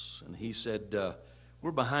was. And he said,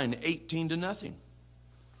 we're behind 18-0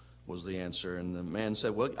 was the answer. And the man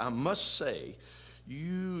said, well, I must say,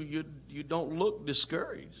 you don't look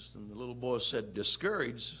discouraged. And the little boy said,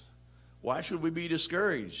 discouraged? Why should we be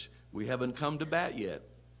discouraged? We haven't come to bat yet.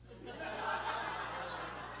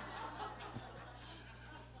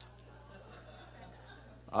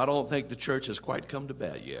 I don't think the church has quite come to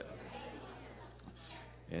bat yet.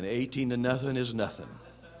 And 18-0 is nothing.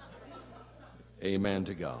 Amen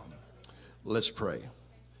to God. Let's pray.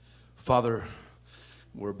 Father,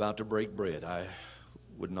 we're about to break bread. I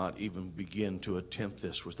would not even begin to attempt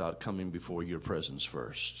this without coming before your presence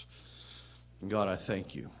first. God, I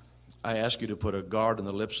thank you. I ask you to put a guard on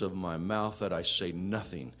the lips of my mouth that I say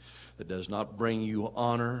nothing that does not bring you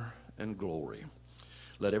honor and glory.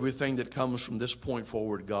 Let everything that comes from this point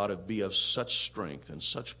forward, God, be of such strength and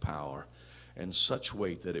such power and such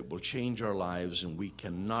weight that it will change our lives, and we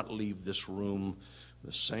cannot leave this room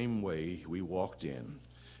the same way we walked in.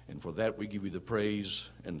 And for that we give you the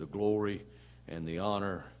praise and the glory and the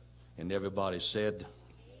honor. And everybody said,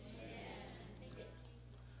 amen.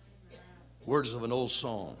 Words of an old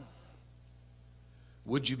song.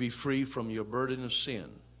 Would you be free from your burden of sin?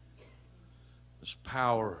 There's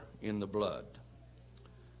power in the blood.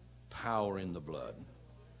 Power in the blood.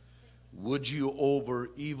 Would you over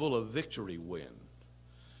evil a victory win?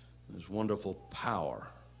 There's wonderful power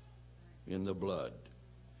in the blood.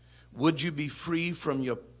 Would you be free from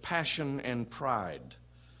your passion and pride?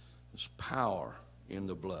 There's power in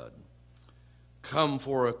the blood. Come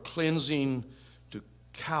for a cleansing to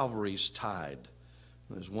Calvary's tide.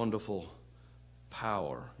 There's wonderful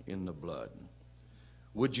power in the blood.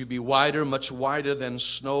 Would you be whiter, much whiter than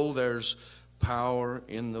snow? There's power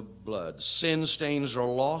in the blood. Sin stains are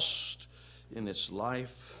lost in its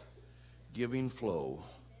life-giving flow.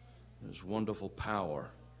 There's wonderful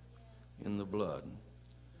power in the blood.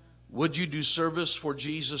 Would you do service for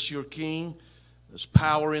Jesus your King? There's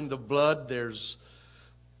power in the blood. There's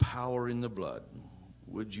power in the blood.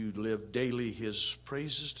 Would you live daily his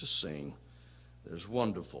praises to sing? There's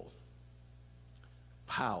wonderful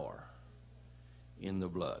power in the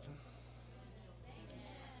blood.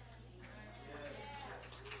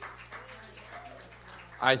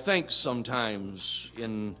 I think sometimes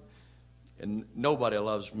and nobody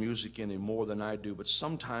loves music any more than I do, but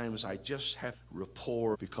sometimes I just have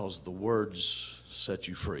rapport because the words set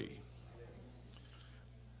you free.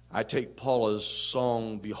 I take Paula's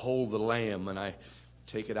song, Behold the Lamb, and I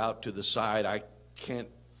take it out to the side. I can't,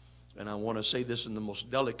 and I want to say this in the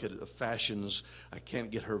most delicate of fashions, I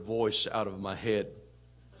can't get her voice out of my head.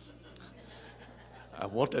 I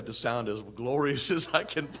want that to sound as glorious as I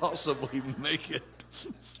can possibly make it.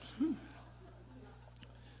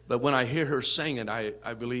 But when I hear her sing it,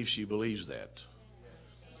 I believe she believes that.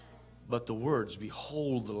 But the words,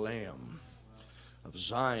 Behold the Lamb of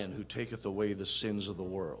Zion who taketh away the sins of the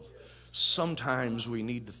world. Sometimes we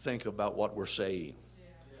need to think about what we're saying.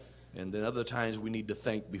 And then other times we need to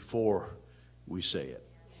think before we say it,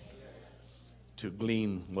 to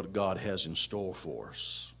glean what God has in store for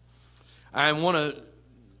us. I want to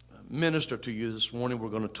minister to you this morning. We're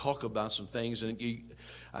going to talk about some things, and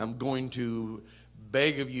I'm going to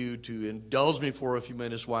beg of you to indulge me for a few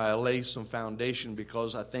minutes while I lay some foundation,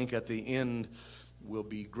 because I think at the end we'll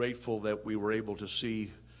be grateful that we were able to see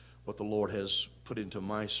what the Lord has put into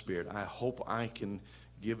my spirit. I hope I can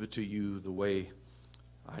give it to you the way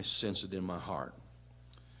I sense it in my heart.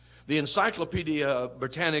 The Encyclopedia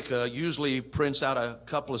Britannica usually prints out a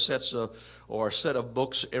couple of sets of, or a set of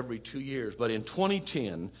books every 2 years, but in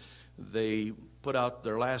 2010 they put out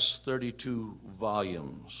their last 32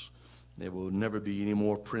 volumes. There will never be any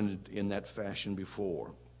more printed in that fashion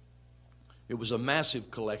before. It was a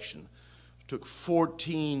massive collection. It took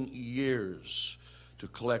 14 years to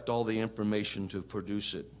collect all the information to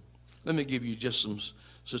produce it. Let me give you just some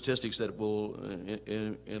statistics that will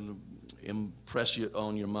impress you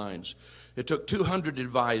on your minds. It took 200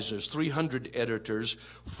 advisors, 300 editors,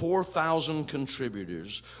 4,000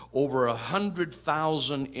 contributors, over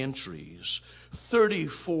 100,000 entries,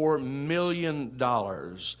 $34 million,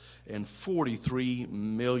 and 43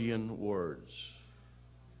 million words.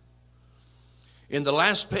 In the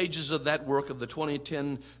last pages of that work of the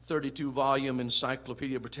 2010 32-volume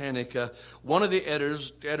Encyclopedia Britannica, one of the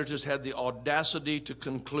editors had the audacity to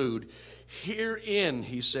conclude, herein,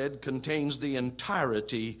 he said, contains the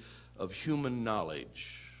entirety of human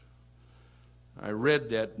knowledge. I read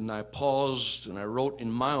that and I paused and I wrote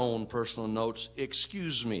in my own personal notes,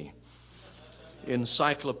 excuse me.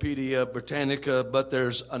 Encyclopedia Britannica, but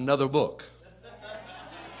there's another book.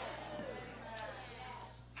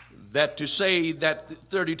 That to say that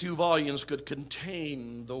 32 volumes could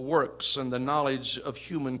contain the works and the knowledge of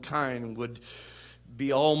humankind would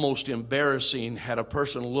be almost embarrassing had a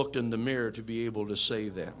person looked in the mirror to be able to say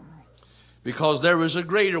them. Because there is a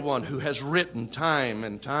greater one who has written time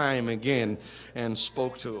and time again and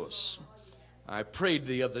spoke to us. I prayed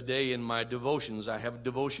the other day in my devotions. I have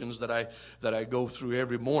devotions that I go through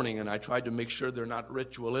every morning, and I try to make sure they're not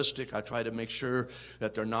ritualistic. I try to make sure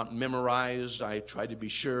that they're not memorized. I try to be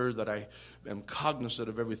sure that I am cognizant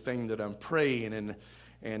of everything that I'm praying,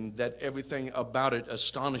 and that everything about it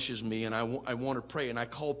astonishes me, and I want to pray, and I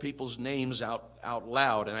call people's names out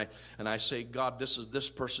loud, and I say, God, this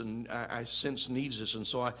person I sense needs this. And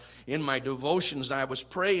so in my devotions, I was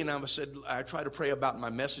praying. I try to pray about my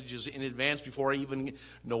messages in advance before I even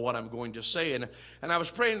know what I'm going to say. And I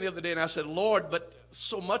was praying the other day, and I said, Lord, but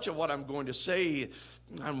so much of what I'm going to say,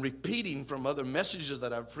 I'm repeating from other messages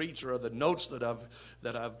that I've preached or other notes that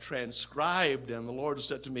I've transcribed. And the Lord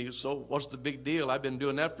said to me, so what's the big deal? I've been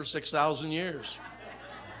doing that for 6,000 years.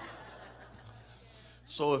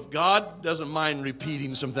 So if God doesn't mind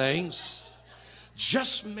repeating some things,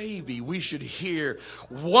 just maybe we should hear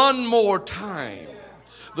one more time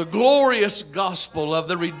the glorious gospel of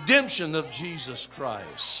the redemption of Jesus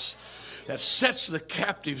Christ, that sets the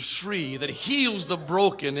captives free, that heals the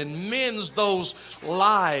broken and mends those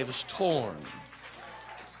lives torn.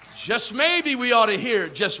 Just maybe we ought to hear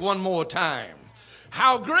it just one more time.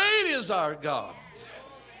 How great is our God!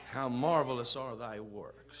 How marvelous are thy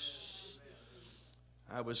works.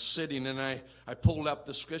 I was sitting and I pulled up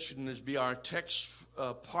the scripture, and this be our text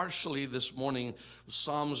partially this morning,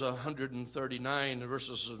 Psalms 139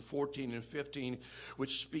 verses 14 and 15,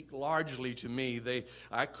 which speak largely to me.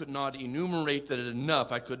 I could not enumerate that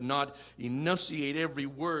enough. I could not enunciate every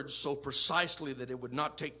word so precisely that it would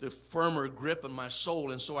not take the firmer grip on my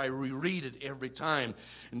soul, and so I reread it every time.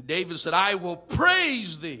 And David said, I will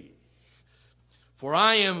praise thee, for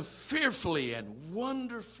I am fearfully and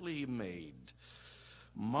wonderfully made.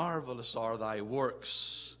 Marvelous are thy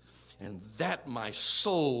works, and that my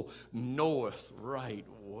soul knoweth right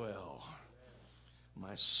well.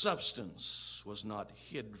 My substance was not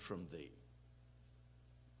hid from thee.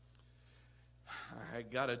 I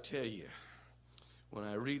got to tell you, when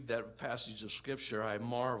I read that passage of Scripture, I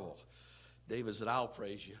marvel. David said, I'll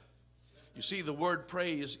praise you. You see, the word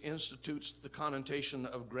praise institutes the connotation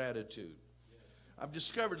of gratitude. I've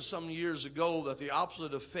discovered some years ago that the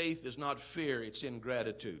opposite of faith is not fear, it's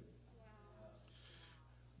ingratitude.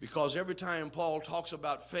 Because every time Paul talks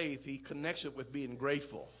about faith, he connects it with being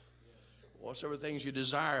grateful. Whatsoever things you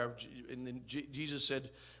desire, and then Jesus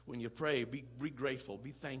said, when you pray, be grateful,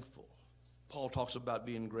 be thankful. Paul talks about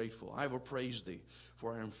being grateful. I will praise thee,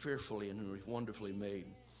 for I am fearfully and wonderfully made.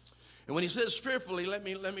 And when he says fearfully, let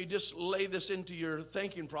me just lay this into your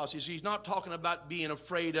thinking process. He's not talking about being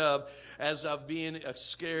afraid of, as of being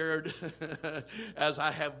scared, as I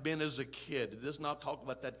have been as a kid. It does not talk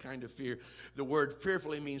about that kind of fear. The word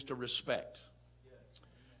fearfully means to respect.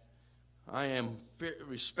 I am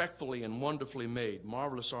respectfully and wonderfully made.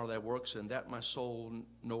 Marvelous are thy works, and that my soul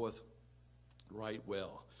knoweth right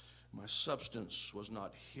well. My substance was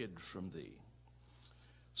not hid from thee.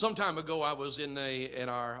 Some time ago, I was in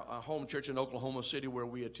our home church in Oklahoma City where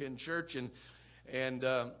we attend church, and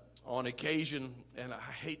on occasion, and I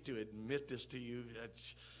hate to admit this to you,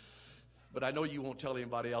 but I know you won't tell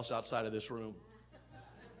anybody else outside of this room.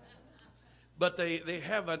 But they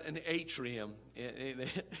have an atrium.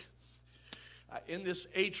 In this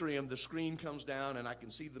atrium, the screen comes down, and I can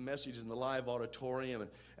see the message in the live auditorium,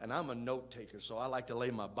 and I'm a note taker, so I like to lay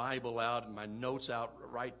my Bible out and my notes out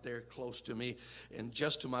right there close to me, and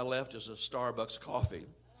just to my left is a Starbucks coffee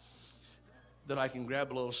that I can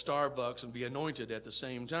grab a little Starbucks and be anointed at the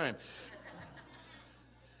same time.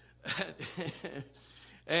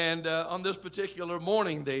 And on this particular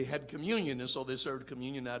morning, they had communion, and so they served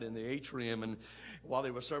communion out in the atrium. And while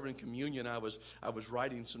they were serving communion, I was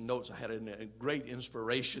writing some notes. I had a great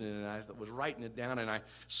inspiration, and I was writing it down, and I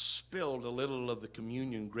spilled a little of the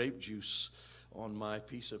communion grape juice on my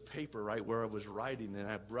piece of paper right where I was writing, and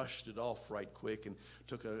I brushed it off right quick and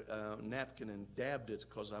took a napkin and dabbed it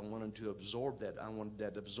because I wanted to absorb that. I wanted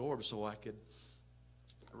that absorbed so I could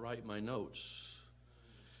write my notes.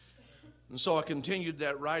 And so I continued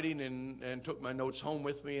that writing and took my notes home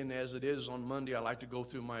with me. And as it is on Monday, I like to go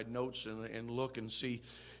through my notes and look and see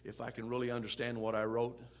if I can really understand what I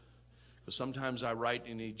wrote. Because sometimes I write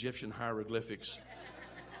in Egyptian hieroglyphics.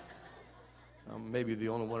 I'm maybe the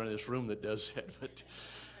only one in this room that does that.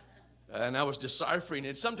 And I was deciphering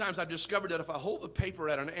it. Sometimes I discovered that if I hold the paper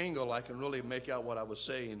at an angle, I can really make out what I was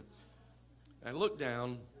saying. And I looked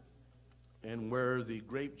down, and where the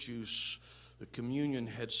grape juice, the communion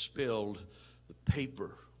had spilled, the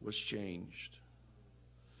paper was changed.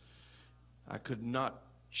 I could not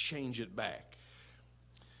change it back.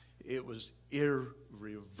 It was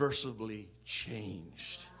irreversibly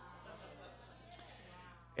changed.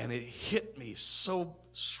 And it hit me so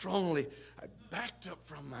strongly, I backed up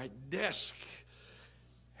from my desk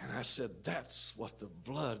and I said, that's what the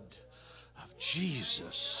blood of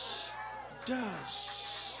Jesus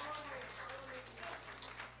does.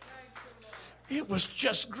 It was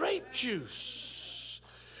just grape juice.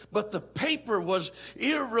 But the paper was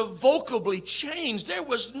irrevocably changed. There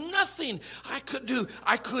was nothing I could do.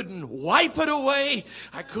 I couldn't wipe it away.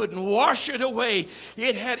 I couldn't wash it away.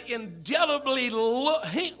 It had indelibly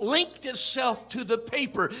linked itself to the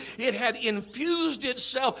paper. It had infused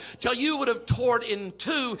itself till you would have torn it in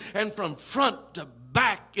two, and from front to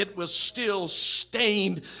back it was still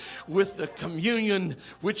stained with the communion,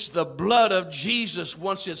 which the blood of Jesus,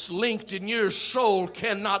 once it's linked in your soul,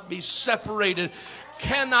 cannot be separated,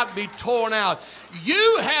 cannot be torn out.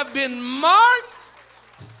 You have been marked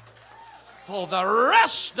for the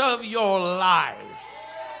rest of your life.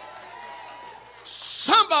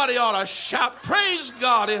 Somebody ought to shout, praise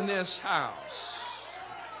God, in this house.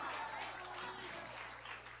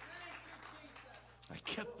 I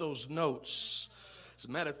kept those notes. As a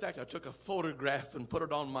matter of fact, I took a photograph and put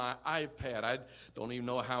it on my iPad. I don't even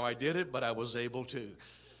know how I did it, but I was able to.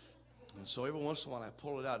 And so every once in a while I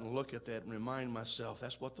pull it out and look at that and remind myself,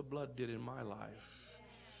 that's what the blood did in my life.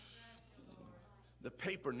 The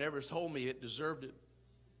paper never told me it deserved it.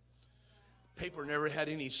 The paper never had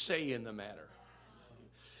any say in the matter.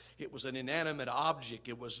 It was an inanimate object.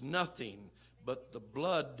 It was nothing, but the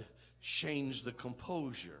blood changed the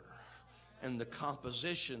composure and the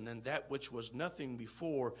composition, and that which was nothing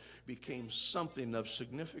before became something of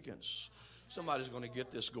significance. Somebody's going to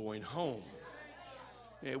get this going home.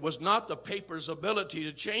 It was not the paper's ability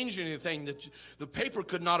to change anything. The paper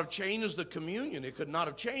could not have changed the communion. It could not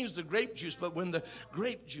have changed the grape juice. But when the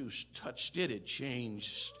grape juice touched it, it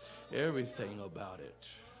changed everything about it.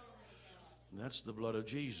 And that's the blood of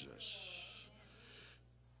Jesus.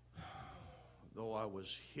 Though I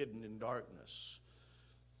was hidden in darkness,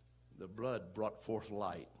 the blood brought forth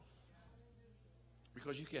light.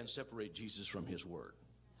 Because you can't separate Jesus from his word.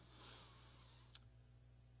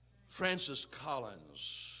 Francis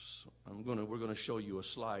Collins, we're going to show you a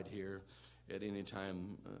slide here at any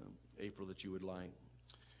time, April, that you would like.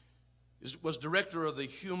 Was director of the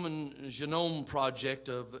Human Genome Project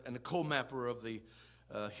and a co-mapper of the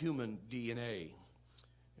human DNA.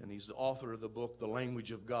 And he's the author of the book, The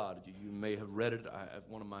Language of God. You may have read it.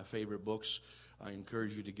 One of my favorite books. I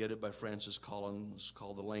encourage you to get it by Francis Collins,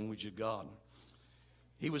 called The Language of God.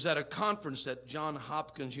 He was at a conference at Johns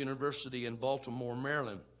Hopkins University in Baltimore,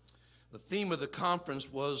 Maryland. The theme of the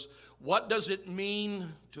conference was, what does it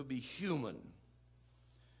mean to be human?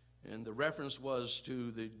 And the reference was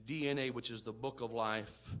to the DNA, which is the book of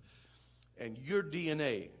life. And your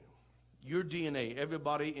DNA,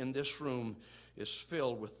 everybody in this room is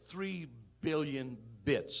filled with 3 billion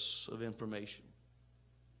bits of information.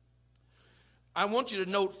 I want you to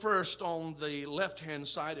note first on the left-hand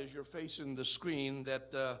side as you're facing the screen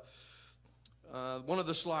that one of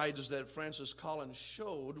the slides that Francis Collins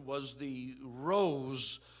showed was the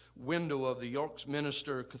rose window of the York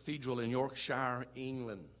Minster Cathedral in Yorkshire,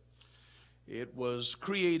 England. It was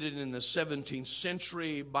created in the 17th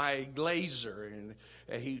century by Glaser, and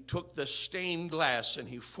he took the stained glass and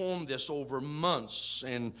he formed this over months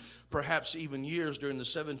and perhaps even years during the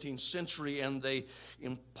 17th century, and they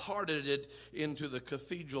imparted it into the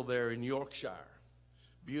cathedral there in Yorkshire.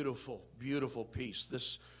 Beautiful, beautiful piece.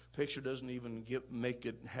 This picture doesn't even make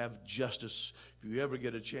it have justice. If you ever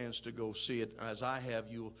get a chance to go see it, as I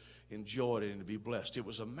have, you'll enjoy it and be blessed. It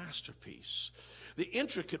was a masterpiece. The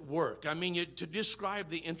intricate work, to describe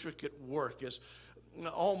the intricate work is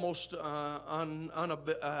almost, I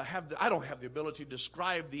don't have the ability to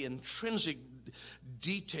describe the intrinsic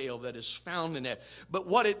detail that is found in that. But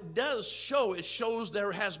what it does show, it shows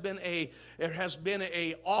there has been a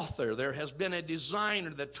author, there has been a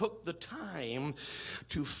designer that took the time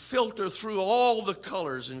to filter through all the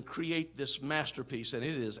colors and create this masterpiece. And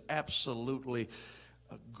it is absolutely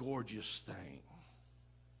a gorgeous thing.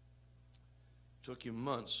 Took him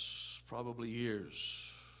months, probably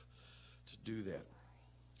years, to do that.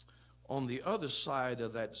 On the other side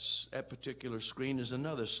of that particular screen is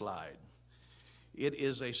another slide. It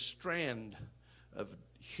is a strand of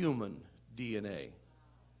human DNA.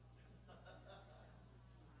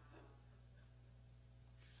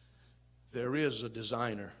 There is a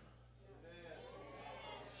designer.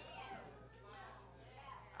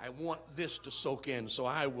 I want this to soak in, so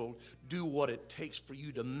I will do what it takes for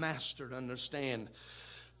you to master and understand.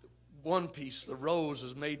 One piece, the rose,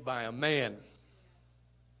 is made by a man,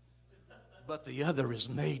 but the other is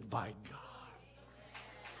made by God.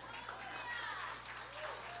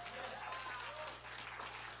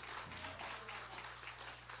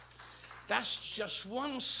 That's just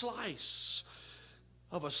one slice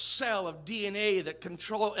of a cell of DNA that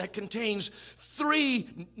contains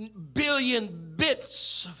 3 billion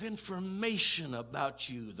bits of information about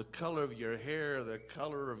you. The color of your hair, the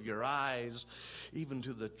color of your eyes, even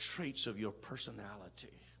to the traits of your personality.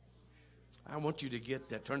 I want you to get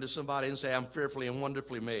that. Turn to somebody and say, I'm fearfully and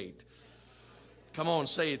wonderfully made. Come on,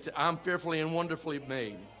 say it. I'm fearfully and wonderfully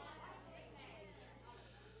made.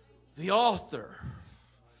 The author,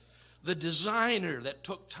 the designer that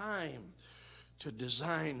took time to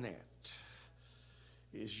design that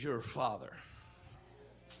is your Father.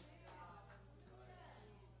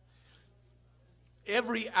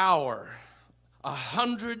 Every hour,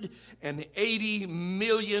 180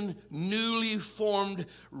 million newly formed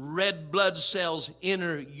red blood cells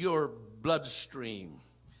enter your bloodstream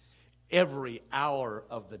every hour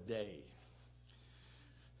of the day.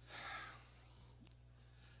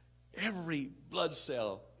 Every blood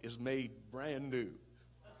cell is made brand new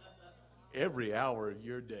every hour of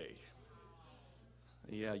your day.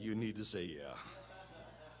 Yeah, you need to say yeah.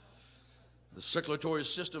 The circulatory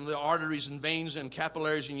system, the arteries and veins and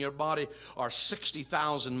capillaries in your body are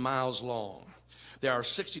 60,000 miles long. There are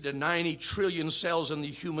 60 to 90 trillion cells in the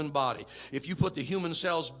human body. If you put the human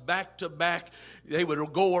cells back to back, they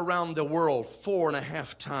would go around the world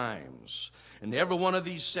 4.5 times. And every one of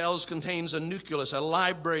these cells contains a nucleus, a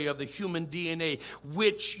library of the human DNA,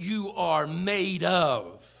 which you are made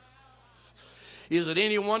of. Is it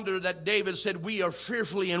any wonder that David said, we are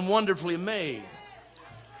fearfully and wonderfully made?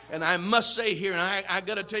 And I must say here, and I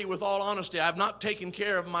got to tell you with all honesty, I've not taken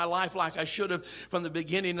care of my life like I should have from the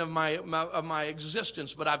beginning of my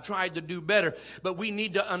existence, but I've tried to do better. But we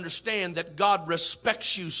need to understand that God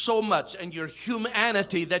respects you so much and your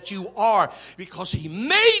humanity that you are, because He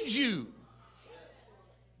made you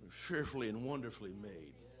fearfully and wonderfully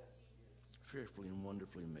made. Fearfully and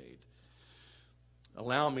wonderfully made.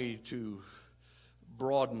 Allow me to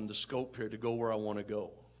broaden the scope here to go where I want to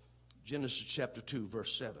go. Genesis chapter 2,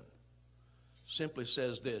 verse 7 simply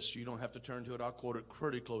says this. You don't have to turn to it. I'll quote it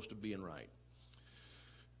pretty close to being right.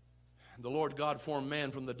 The Lord God formed man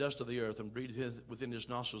from the dust of the earth and breathed within his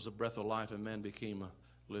nostrils the breath of life, and man became a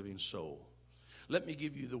living soul. Let me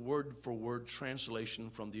give you the word-for-word translation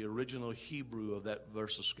from the original Hebrew of that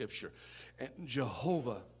verse of Scripture. And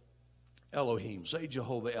Jehovah Elohim. Say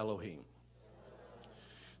Jehovah Elohim.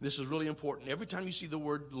 This is really important. Every time you see the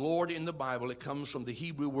word Lord in the Bible, it comes from the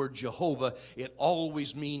Hebrew word Jehovah. It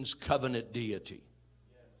always means covenant deity.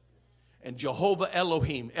 And Jehovah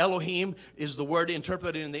Elohim. Elohim is the word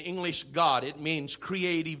interpreted in the English God. It means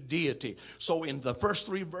creative deity. So in the first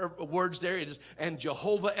 3 words there, it is, and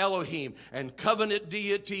Jehovah Elohim, and covenant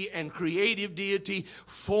deity and creative deity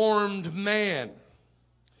formed man.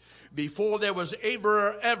 Before there was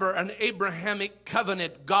ever an Abrahamic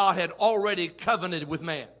covenant, God had already covenanted with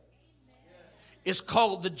man. It's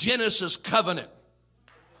called the Genesis covenant.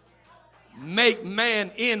 Make man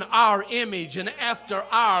in our image and after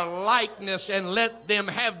our likeness, and let them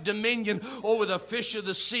have dominion over the fish of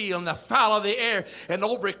the sea and the fowl of the air and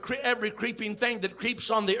over every creeping thing that creeps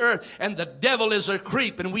on the earth. And the devil is a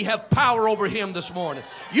creep, and we have power over him this morning.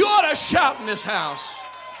 You ought to shout in this house.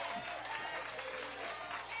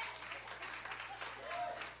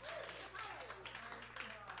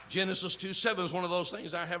 Genesis 2:7 is one of those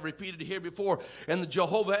things I have repeated here before. And the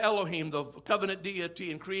Jehovah Elohim, the covenant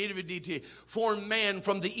deity and creative deity, formed man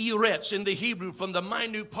from the eretz in the Hebrew, from the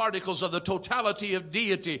minute particles of the totality of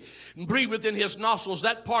deity, and breathed within his nostrils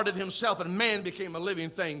that part of himself, and man became a living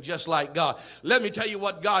thing just like God. Let me tell you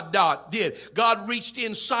what God did. God reached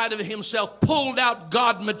inside of himself, pulled out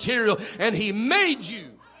God material, and he made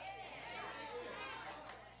you.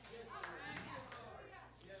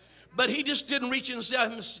 But he just didn't reach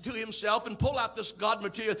to himself and pull out this God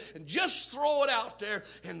material and just throw it out there,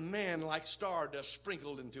 and man, like stardust,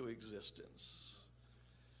 sprinkled into existence.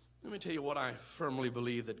 Let me tell you what I firmly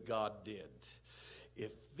believe that God did.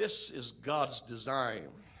 If this is God's design,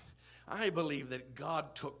 I believe that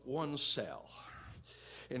God took one cell,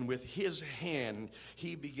 and with his hand,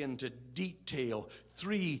 he began to detail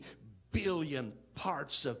 3 billion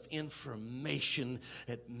parts of information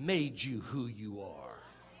that made you who you are.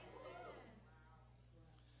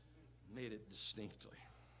 Made it distinctly.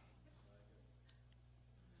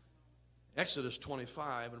 Exodus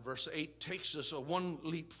 25 and verse 8 takes us one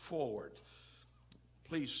leap forward.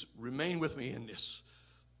 Please remain with me in this.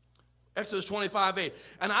 Exodus 25:8.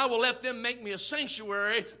 And I will let them make me a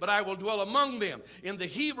sanctuary, but I will dwell among them. In the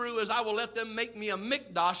Hebrew is I will let them make me a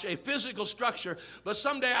mikdash, a physical structure, but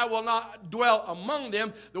someday I will not dwell among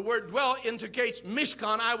them. The word dwell indicates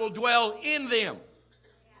mishkan. I will dwell in them.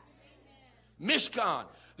 Mishkan.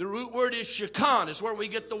 The root word is shekan. It's where we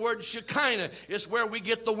get the word shekinah. It's where we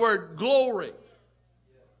get the word glory.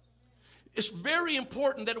 It's very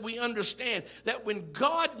important that we understand that when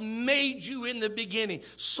God made you in the beginning,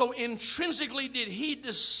 so intrinsically did he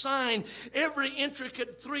design every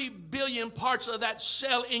intricate 3 billion parts of that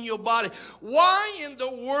cell in your body. Why in the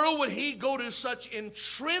world would he go to such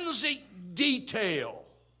intrinsic detail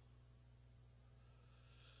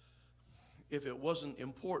if it wasn't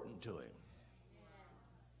important to him?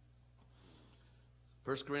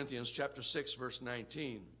 1 Corinthians chapter 6 verse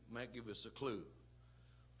 19 might give us a clue.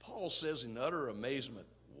 Paul says in utter amazement,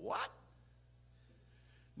 what?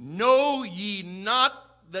 Know ye not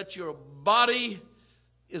that your body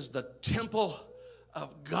is the temple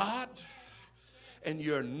of God, and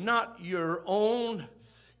you're not your own,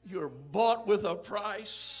 you're bought with a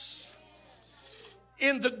price?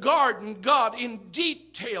 In the garden, God in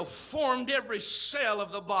detail formed every cell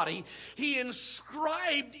of the body. He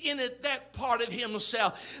inscribed in it that part of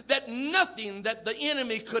himself, that nothing that the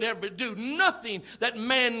enemy could ever do, nothing that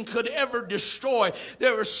man could ever destroy.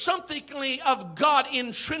 There was something of God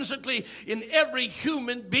intrinsically in every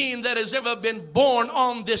human being that has ever been born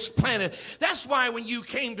on this planet. That's why when you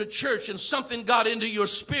came to church and something got into your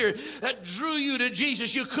spirit that drew you to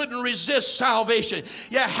Jesus, you couldn't resist salvation.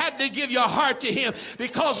 You had to give your heart to him.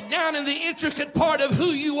 Because down in the intricate part of who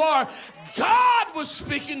you are, God was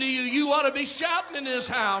speaking to you. You ought to be shouting in this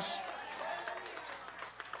house.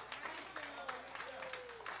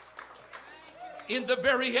 In the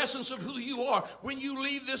very essence of who you are. When you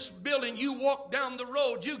leave this building, you walk down the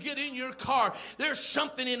road, you get in your car, there's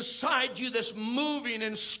something inside you that's moving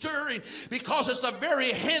and stirring because it's the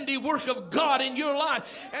very handiwork of God in your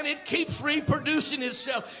life, and it keeps reproducing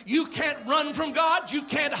itself. You can't run from God. You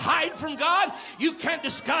can't hide from God. You can't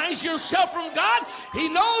disguise yourself from God. He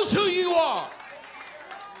knows who you are.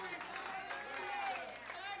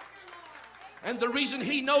 And the reason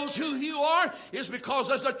he knows who you are is because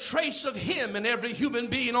there's a trace of him in every human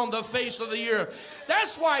being on the face of the earth.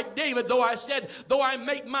 That's why David, though I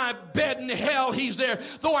make my bed in hell, he's there.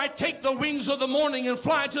 Though I take the wings of the morning and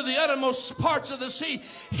fly to the uttermost parts of the sea,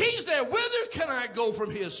 he's there. Whither can I go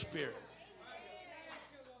from his spirit?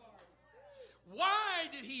 Why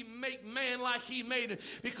did he make man like he made him?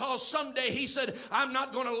 Because someday he said, I'm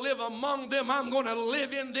not going to live among them. I'm going to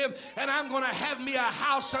live in them. And I'm going to have me a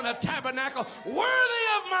house and a tabernacle worthy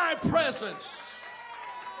of my presence.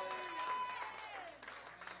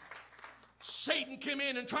 Satan came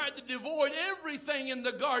in and tried to devoid everything in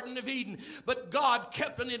the Garden of Eden. But God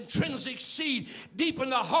kept an intrinsic seed deep in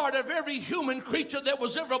the heart of every human creature that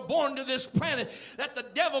was ever born to this planet that the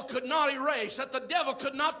devil could not erase, that the devil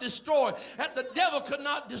could not destroy, that the devil could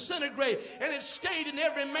not disintegrate. And it stayed in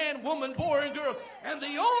every man, woman, boy, and girl. And the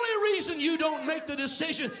only reason you don't make the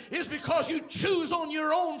decision is because you choose on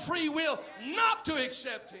your own free will not to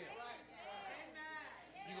accept him.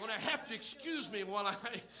 You're going to have to excuse me while I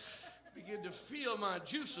begin to feel my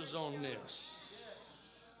juices on this.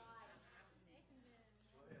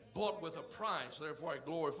 Bought with a price, therefore I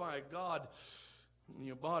glorify God in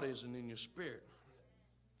your bodies and in your spirit.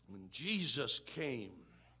 When Jesus came,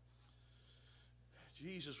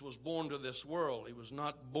 Jesus was born to this world. He was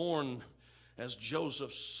not born as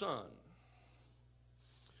Joseph's son.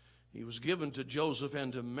 He was given to Joseph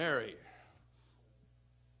and to Mary.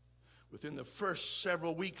 Within the first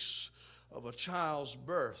several weeks of a child's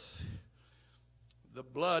birth, the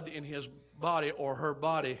blood in his body or her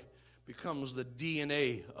body becomes the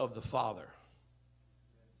DNA of the father.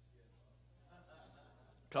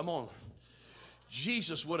 Come on.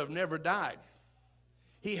 Jesus would have never died.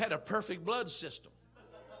 He had a perfect blood system.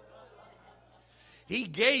 He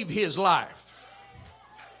gave his life.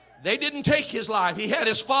 They didn't take his life. He had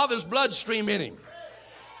his father's bloodstream in him.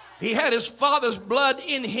 He had his father's blood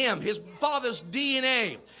in him, his father's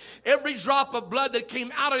DNA. Every drop of blood that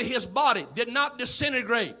came out of his body did not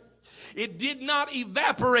disintegrate. It did not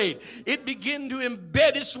evaporate. It began to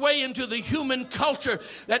embed its way into the human culture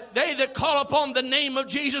that they that call upon the name of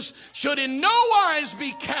Jesus should in no wise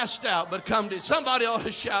be cast out, but come to. Somebody ought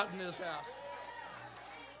to shout in this house.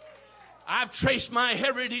 I've traced my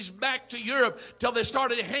heritage back to Europe till they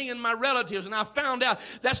started hanging my relatives, and I found out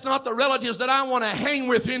that's not the relatives that I want to hang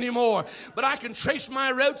with anymore. But I can trace my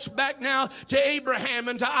roots back now to Abraham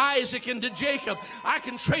and to Isaac and to Jacob. I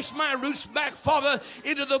can trace my roots back, Father,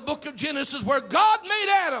 into the book of Genesis where God made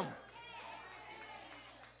Adam.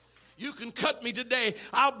 You can cut me today.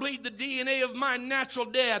 I'll bleed the DNA of my natural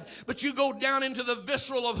dad. But you go down into the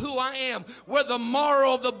visceral of who I am, where the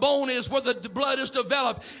marrow of the bone is, where the blood is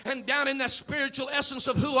developed, and down in that spiritual essence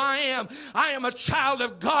of who I am a child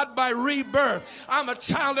of God by rebirth. I'm a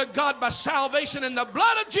child of God by salvation in the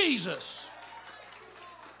blood of Jesus.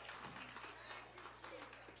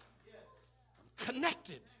 I'm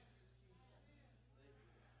connected.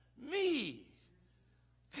 Me.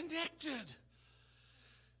 Connected.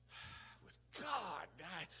 God,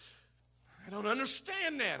 I don't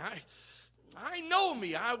understand that. I know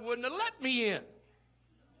me. I wouldn't have let me in.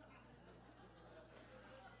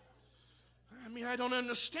 I mean, I don't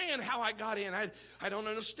understand how I got in. I don't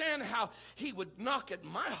understand how he would knock at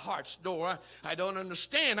my heart's door. I don't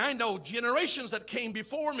understand. I know generations that came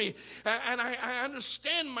before me, and I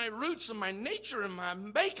understand my roots and my nature and my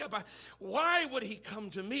makeup. Why would he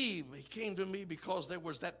come to me? He came to me because there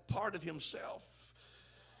was that part of himself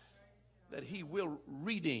that he will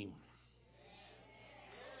redeem.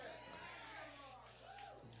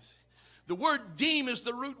 The word deem is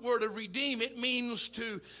the root word of redeem. It means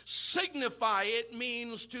to signify. It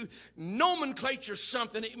means to nomenclature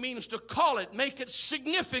something. It means to call it, make it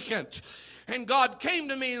significant. And God came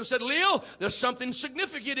to me and said, Leo, there's something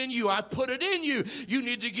significant in you. I put it in you. You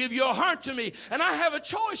need to give your heart to me. And I have a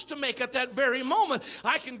choice to make at that very moment.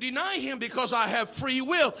 I can deny him because I have free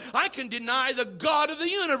will. I can deny the God of the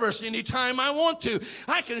universe anytime I want to.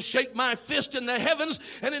 I can shake my fist in the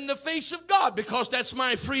heavens and in the face of God because that's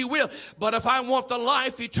my free will. But if I want the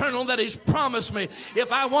life eternal that he's promised me,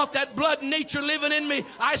 if I want that blood nature living in me,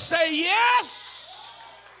 I say yes.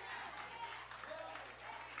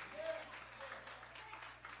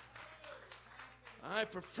 I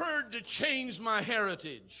preferred to change my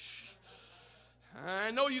heritage.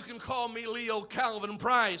 I know you can call me Leo Calvin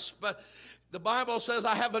Price, but the Bible says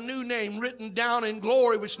I have a new name written down in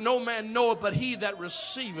glory, which no man knoweth but he that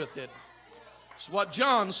receiveth it. It's what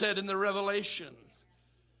John said in the Revelation.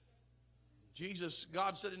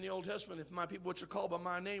 God said in the Old Testament, if my people which are called by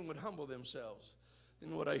my name would humble themselves,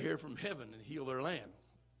 then would I hear from heaven and heal their land.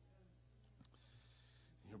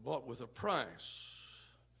 You're bought with a price.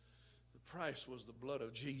 Price was the blood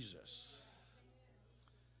of Jesus.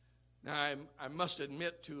 Now, I must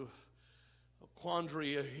admit to a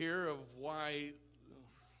quandary here of why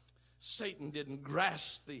Satan didn't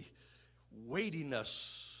grasp the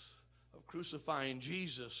weightiness of crucifying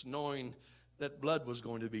Jesus, knowing that blood was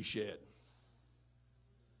going to be shed.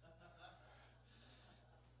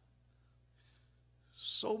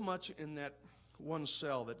 So much in that one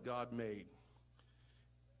cell that God made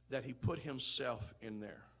that he put himself in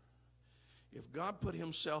there. If God put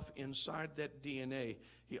himself inside that DNA,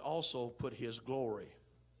 he also put his glory.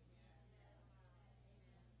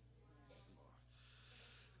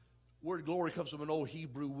 Word glory comes from an old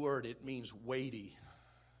Hebrew word. It means weighty.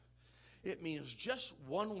 It means just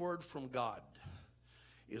one word from God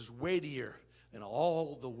is weightier than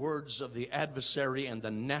all the words of the adversary and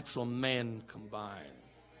the natural man combined.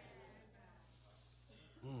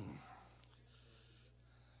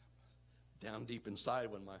 Down deep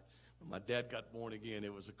inside when my dad got born again,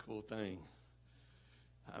 it was a cool thing.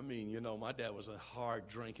 I mean, you know, my dad was a hard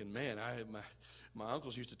drinking man. My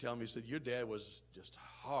uncles used to tell me, he said, your dad was just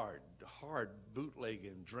hard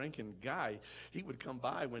bootlegging, drinking guy. He would come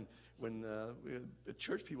by when the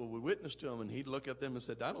church people would witness to him, and he'd look at them and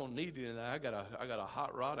said, I don't need any of that. I got a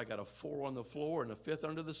hot rod. I got a 4 on the floor and a 5th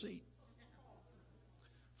under the seat.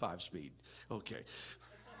 5-speed. Okay.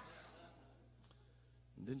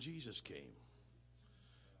 And then Jesus came.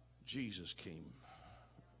 Jesus came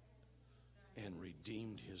and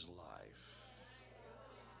redeemed his life.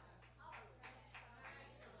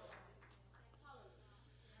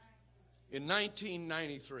 In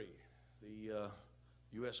 1993, the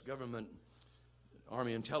U.S. government,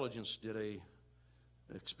 Army intelligence, did an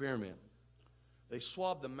experiment. They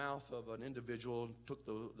swabbed the mouth of an individual, took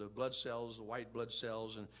the blood cells, the white blood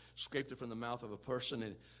cells, and scraped it from the mouth of a person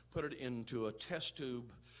and put it into a test tube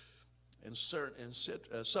and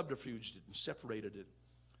subterfuged it and separated it.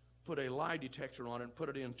 Put a lie detector on it and put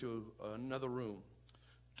it into another room.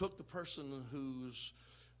 Took the person whose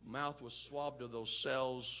mouth was swabbed of those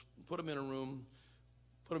cells, put them in a room,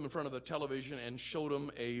 put them in front of a television, and showed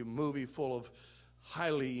them a movie full of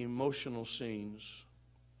highly emotional scenes.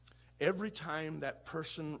 Every time that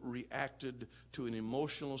person reacted to an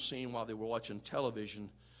emotional scene while they were watching television,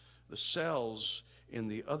 the cells in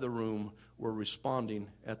the other room were responding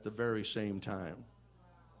at the very same time.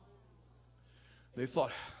 They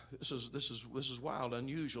thought, this is wild,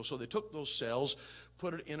 unusual. So they took those cells,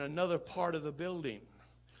 put it in another part of the building.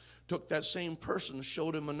 Took that same person,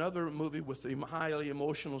 showed him another movie with the highly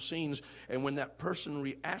emotional scenes, and when that person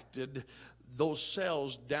reacted, those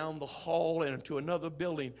cells down the hall and to another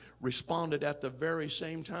building responded at the very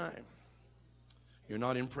same time. You're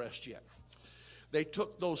not impressed yet. They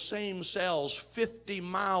took those same cells 50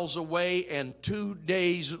 miles away, and 2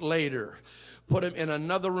 days later put them in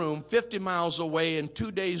another room 50 miles away, and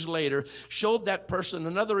 2 days later showed that person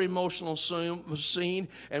another emotional scene,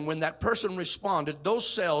 and when that person responded, those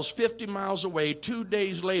cells 50 miles away 2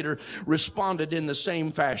 days later responded in the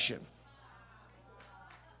same fashion.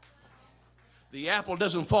 The apple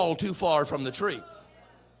doesn't fall too far from the tree.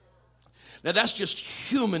 Now that's just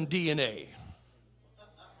human DNA.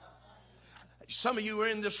 Some of you are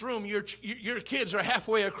in this room, your kids are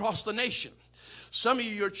halfway across the nation. Some of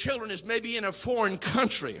you, your children is maybe in a foreign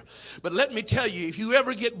country. But let me tell you, if you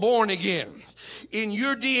ever get born again, in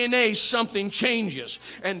your DNA something changes.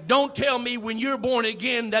 And don't tell me when you're born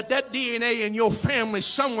again that DNA in your family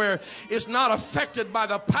somewhere is not affected by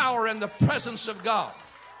the power and the presence of God.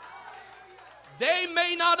 They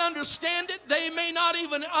may not understand it. They may not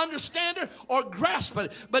even understand it or grasp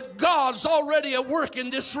it. But God's already at work in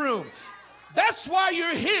this room. That's why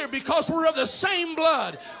you're here, because we're of the same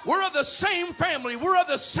blood. We're of the same family. We're of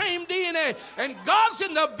the same DNA. And God's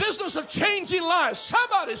in the business of changing lives.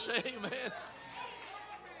 Somebody say amen.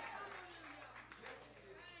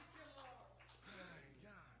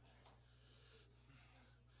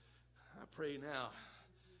 I pray now.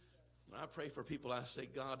 When I pray for people, I say,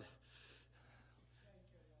 God,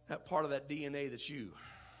 that part of that DNA that's you,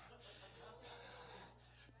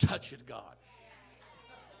 touch it, God.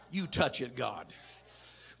 You touch it, God.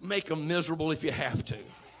 Make them miserable if you have to.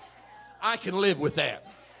 I can live with that.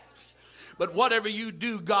 But whatever you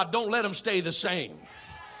do, God, don't let them stay the same.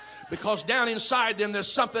 Because down inside them,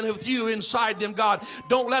 there's something with you inside them, God.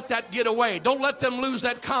 Don't let that get away. Don't let them lose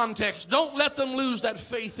that context. Don't let them lose that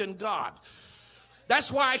faith in God. That's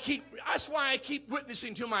why I keep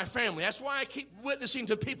witnessing to my family. That's why I keep witnessing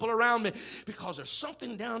to people around me. Because there's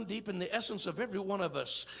something down deep in the essence of every one of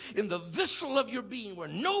us, in the visceral of your being, where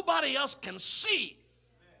nobody else can see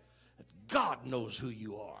that God knows who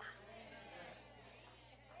you are.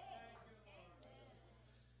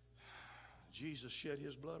 Jesus shed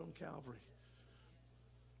his blood on Calvary.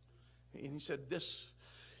 And he said, this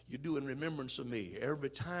you do in remembrance of me. Every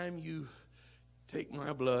time you take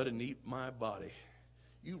my blood and eat my body,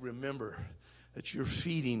 you remember that you're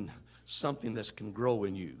feeding something that can grow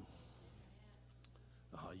in you.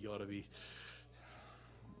 Oh, you ought to be.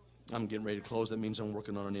 I'm getting ready to close. That means I'm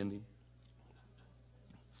working on an ending.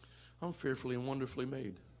 I'm fearfully and wonderfully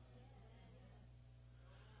made.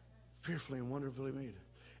 Fearfully and wonderfully made.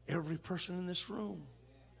 Every person in this room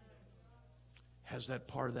has that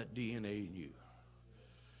part of that DNA in you.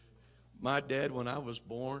 My dad, when I was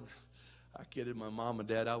born, I kidded my mom and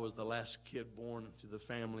dad. I was the last kid born to the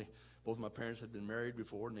family. Both my parents had been married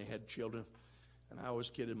before, and they had children. And I always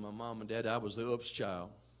kidded my mom and dad. I was the oops child.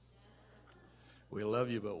 We love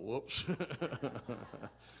you, but whoops.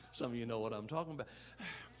 Some of you know what I'm talking about.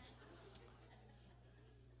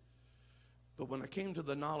 But when I came to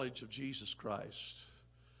the knowledge of Jesus Christ,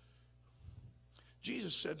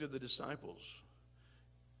 Jesus said to the disciples,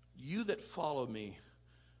 you that follow me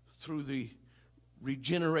through the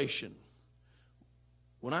regeneration,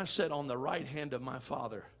 when I sit on the right hand of my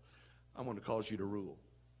Father, I'm going to cause you to rule.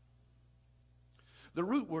 The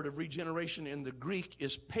root word of regeneration in the Greek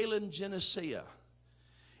is palingenesia.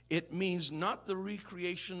 It means not the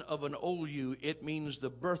recreation of an old you. It means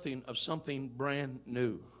the birthing of something brand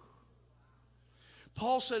new.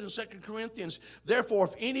 Paul said in 2 Corinthians, therefore,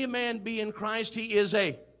 if any man be in Christ, he is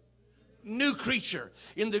a new creature.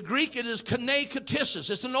 In the Greek, it is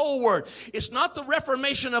kanekatissis. It's an old word. It's not the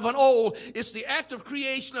reformation of an old. It's the act of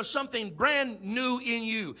creation of something brand new in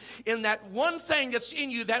you. In that one thing that's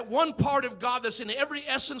in you, that one part of God that's in every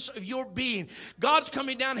essence of your being. God's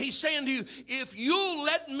coming down. He's saying to you, if you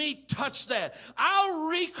let me touch that, I'll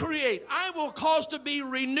recreate. I will cause to be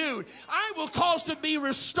renewed. I will cause to be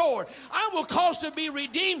restored. I will cause to be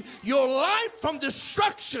redeemed. Your life from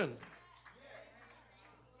destruction.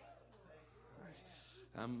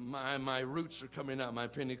 My roots are coming out, my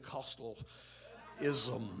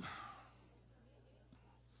Pentecostalism.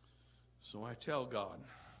 So I tell God,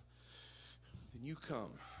 then you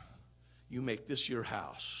come, you make this your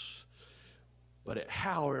house. But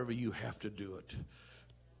however you have to do it,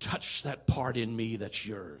 touch that part in me that's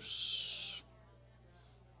yours.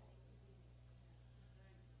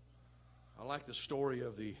 I like the story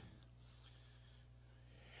of the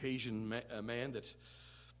Asian man that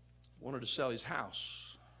wanted to sell his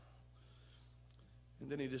house. And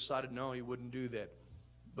then he decided, no, he wouldn't do that.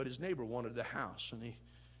 But his neighbor wanted the house. And he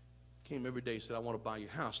came every day and said, I want to buy your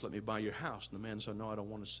house. Let me buy your house. And the man said, no, I don't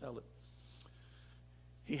want to sell it.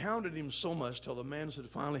 He hounded him so much till the man said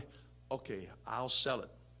finally, okay, I'll sell it.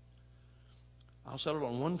 I'll sell it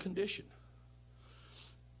on one condition.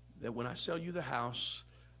 That when I sell you the house,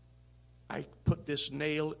 I put this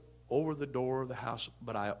nail over the door of the house,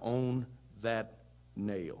 but I own that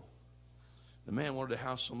nail. The man wanted the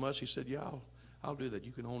house so much, he said, yeah, I'll do that.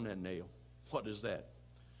 You can own that nail. What is that?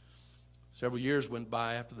 Several years went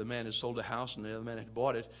by after the man had sold the house and the other man had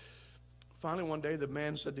bought it. Finally, one day, the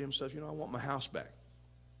man said to himself, I want my house back.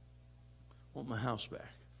 I want my house back.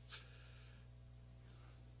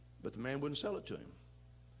 But the man wouldn't sell it to him.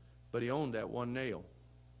 But he owned that one nail.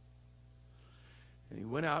 And he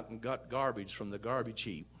went out and got garbage from the garbage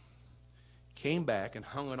heap, came back and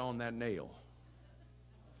hung it on that nail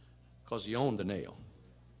because he owned the nail.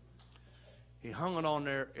 He hung it on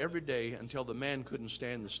there every day until the man couldn't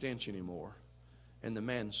stand the stench anymore, and the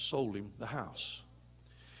man sold him the house.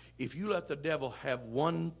 If you let the devil have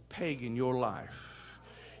one peg in your life,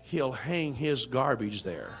 he'll hang his garbage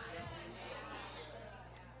there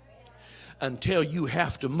until you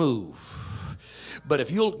have to move. But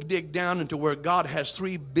if you'll dig down into where God has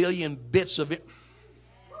 3 billion bits of it,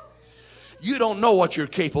 you don't know what you're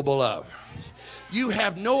capable of. You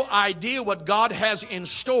have no idea what God has in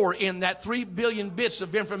store in that 3 billion bits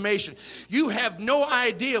of information. You have no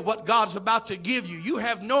idea what God's about to give you. You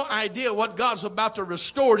have no idea what God's about to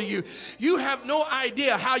restore to you. You have no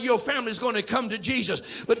idea how your family's going to come to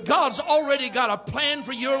Jesus. But God's already got a plan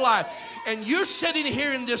for your life. And you're sitting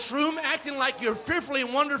here in this room acting like you're fearfully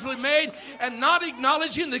and wonderfully made and not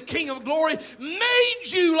acknowledging the King of Glory made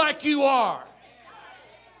you like you are.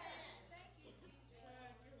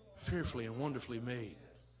 Fearfully and wonderfully made.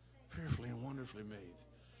 Fearfully and wonderfully made.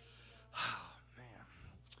 Oh,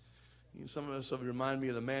 man. Some of us have reminded me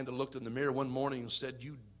of the man that looked in the mirror one morning and said,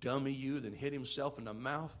 you dummy you, then hit himself in the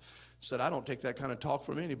mouth. Said, I don't take that kind of talk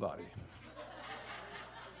from anybody.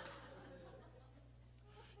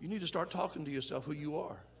 You need to start talking to yourself who you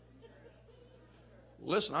are.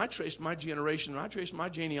 Listen, I traced my generation, and I traced my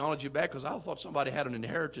genealogy back because I thought somebody had an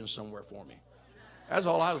inheritance somewhere for me. That's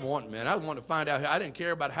all I was wanting, man. I wanted to find out. I didn't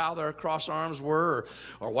care about how their cross arms were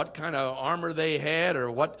or what kind of armor they had or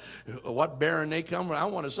what baron they come from. I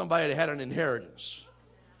wanted somebody that had an inheritance.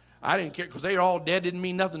 I didn't care because they were all dead. Didn't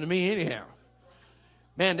mean nothing to me anyhow.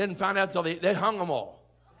 Man, didn't find out until they hung them all.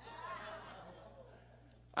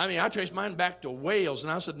 I mean, I traced mine back to Wales,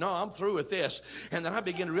 and I said, no, I'm through with this. And then I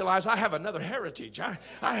began to realize I have another heritage. I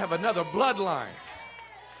have another bloodline.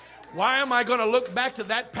 Why am I going to look back to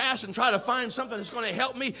that past and try to find something that's going to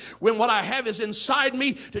help me when what I have is inside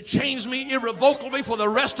me to change me irrevocably for the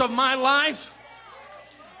rest of my life?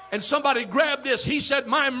 And somebody grab this. He said,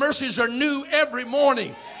 my mercies are new every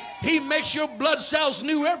morning. He makes your blood cells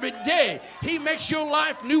new every day. He makes your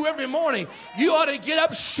life new every morning. You ought to get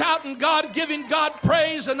up shouting God, giving God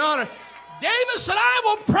praise and honor. David said, I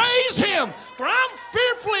will praise him, for I'm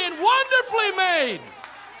fearfully and wonderfully made.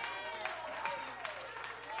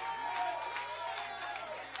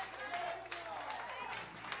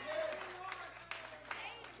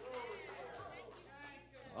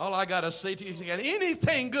 All I got to say to you is,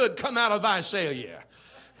 anything good come out of Visalia.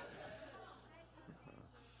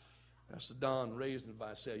 That's the Don raised in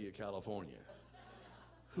Visalia, California.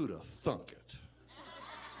 Who'd have thunk it?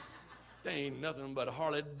 There ain't nothing but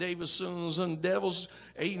Harley Davidsons and devil's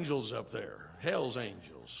angels up there. Hell's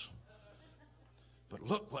angels. But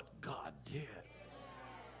look what God did.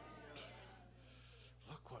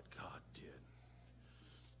 Look what God did.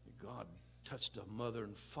 God touched a mother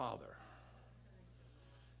and father,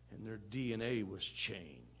 and their DNA was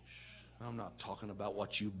changed. I'm not talking about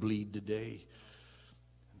what you bleed today.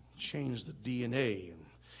 Changed the DNA, and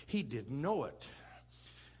he didn't know it,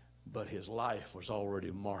 but his life was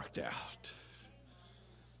already marked out.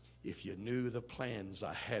 If you knew the plans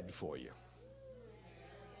I had for you,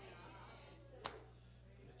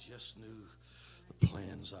 just knew the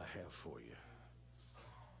plans I have for you.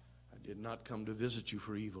 I did not come to visit you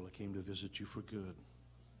for evil. I came to visit you for good.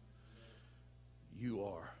 You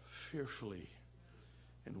are fearfully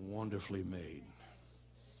and wonderfully made.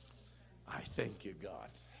 I thank you, God.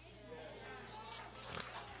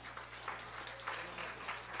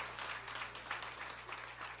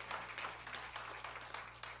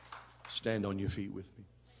 Stand on your feet with me.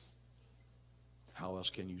 How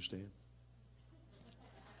else can you stand?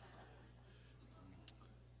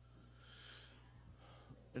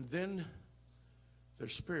 And then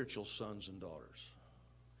there's spiritual sons and daughters.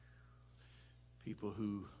 People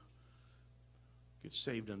who get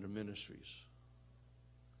saved under ministries.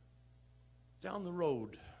 Down the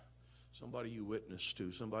road, somebody you witnessed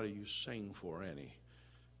to, somebody you sang for, Annie,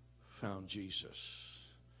 found Jesus,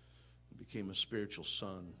 became a spiritual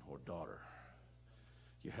son or daughter.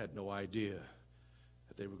 You had no idea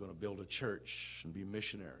that they were going to build a church and be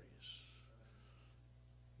missionaries.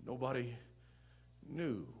 Nobody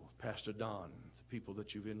knew, Pastor Don, the people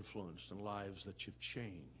that you've influenced and lives that you've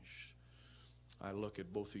changed. I look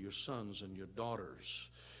at both of your sons and your daughters.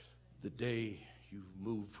 The day you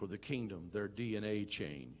moved for the kingdom, their DNA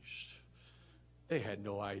changed. They had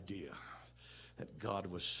no idea that God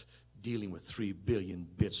was dealing with 3 billion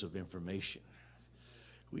bits of information.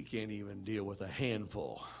 We can't even deal with a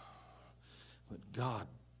handful. But God,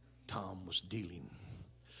 Tom was dealing.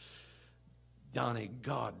 Donnie,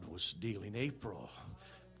 God was dealing. April,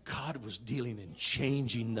 God was dealing and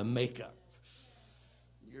changing the makeup.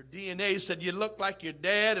 Your DNA said you look like your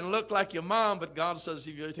dad and look like your mom, but God says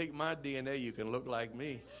if you take my DNA, you can look like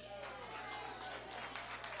me.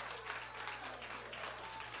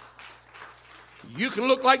 You can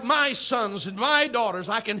look like my sons and my daughters.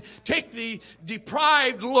 I can take the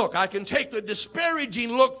deprived look. I can take the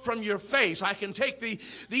disparaging look from your face. I can take the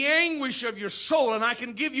anguish of your soul and I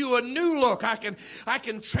can give you a new look. I can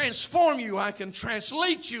transform you. I can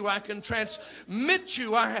translate you. I can transmit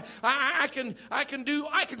you. I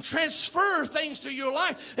can transfer things to your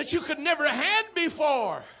life that you could never have had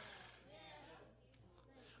before.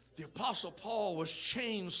 The Apostle Paul was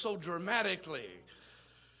changed so dramatically.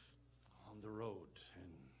 Road,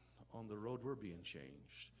 and on the road we're being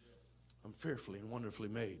changed. I'm fearfully and wonderfully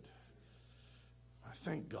made. I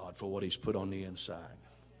thank God for what he's put on the inside.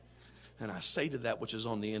 And I say to that which is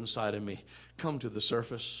on the inside of me, come to the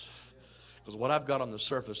surface. Because what I've got on the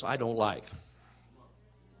surface, I don't like.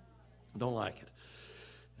 I don't like it.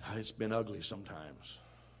 It's been ugly sometimes.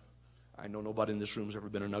 I know nobody in this room has ever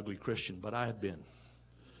been an ugly Christian, but I have been.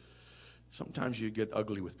 Sometimes you get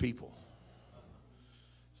ugly with people.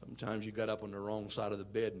 Sometimes you got up on the wrong side of the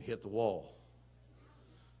bed and hit the wall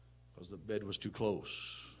because the bed was too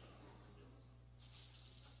close.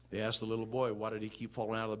 They asked the little boy, why did he keep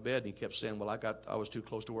falling out of the bed? And he kept saying, well, I was too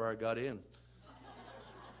close to where I got in.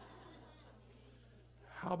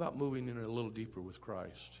 How about moving in a little deeper with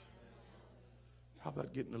Christ? How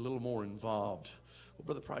about getting a little more involved? Well,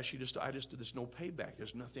 Brother Price, there's no payback.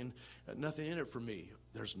 There's nothing in it for me.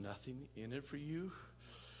 There's nothing in it for you.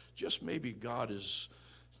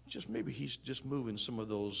 Maybe he's just moving some of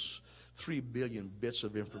those 3 billion bits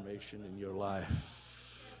of information in your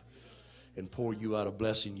life and pour you out a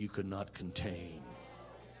blessing you could not contain.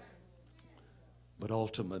 But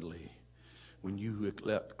ultimately, when you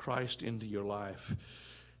let Christ into your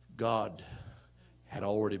life, God had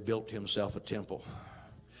already built himself a temple,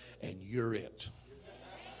 and you're it.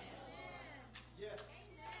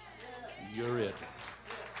 You're it.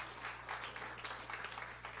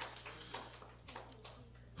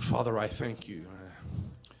 Father, I thank you.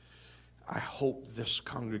 I hope this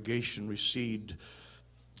congregation received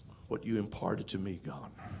what you imparted to me,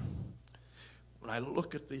 God. When I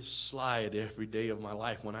look at this slide every day of my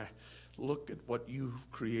life, when I look at what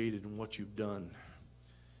you've created and what you've done,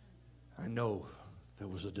 I know there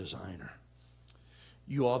was a designer.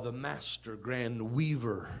 You are the master grand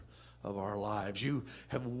weaver of our lives. You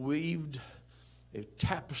have weaved a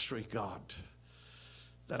tapestry, God,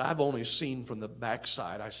 that I've only seen from the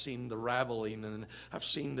backside. I've seen the raveling and I've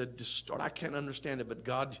seen the distort. I can't understand it, but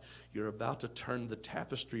God, you're about to turn the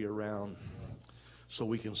tapestry around so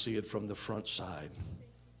we can see it from the front side.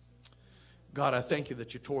 God, I thank you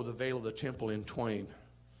that you tore the veil of the temple in twain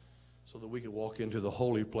so that we could walk into the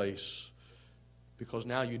holy place, because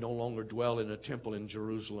now you no longer dwell in a temple in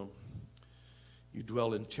Jerusalem. You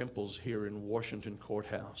dwell in temples here in Washington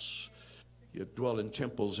Courthouse. You dwell in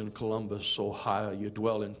temples in Columbus, Ohio. You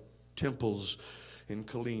dwell in temples in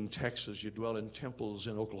Killeen, Texas. You dwell in temples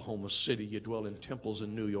in Oklahoma City. You dwell in temples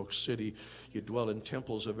in New York City. You dwell in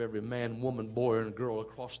temples of every man, woman, boy, and girl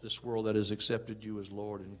across this world that has accepted you as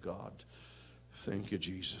Lord and God. Thank you,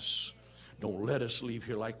 Jesus. Don't let us leave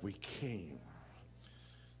here like we came.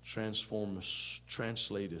 Transform us,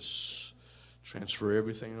 translate us, transfer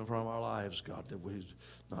everything from our lives, God, that has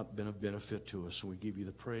not been of benefit to us. And we give you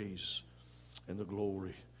the praise and the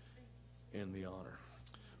glory and the honor.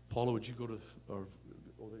 Paula, would you go to, oh,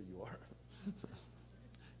 there you are.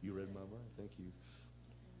 You read my mind. Thank you.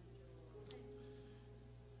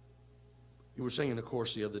 You were singing a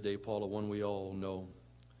chorus the other day, Paula, one we all know.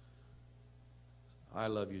 I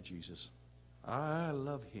love you, Jesus. I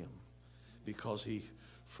love him because he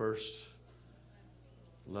first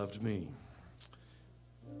loved me.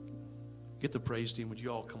 Get the praise team. Would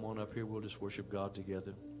you all come on up here? We'll just worship God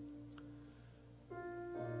together.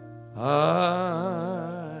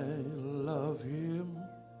 I love him.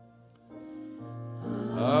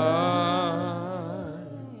 I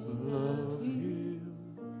love him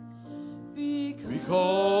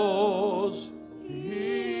because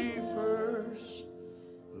he first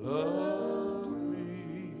loved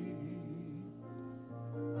me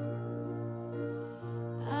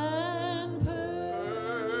And purchased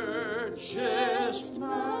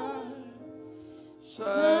my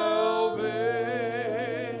salvation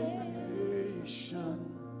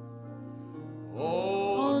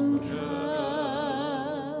on Calvary's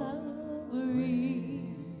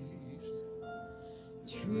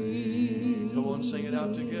tree. Come on, sing it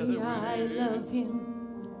out together. I love him.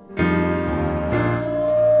 I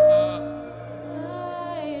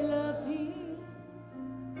love him.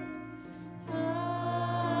 I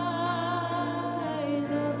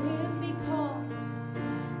love him because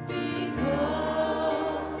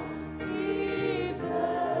he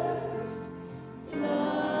first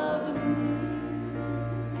loved me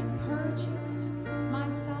and purchased my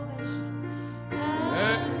salvation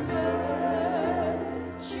and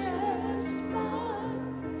purchased my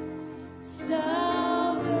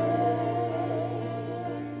salvation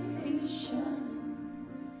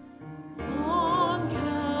on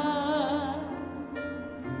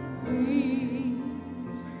Calvary's.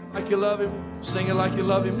 Like you love him. Sing it like you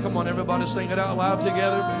love him. Come on, everybody, sing it out loud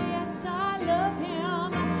together. Yes, I love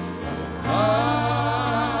him. I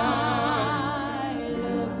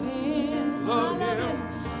love him. Love him.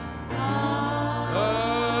 I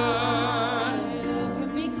love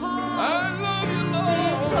him because I love you,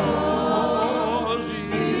 Lord. Because he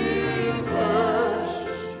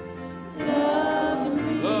first loved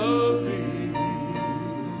me loved me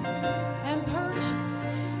and purchased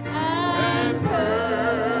and purchased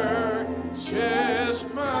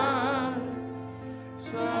my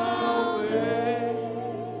salvation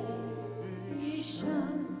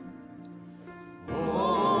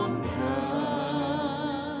on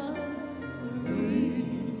Calvary's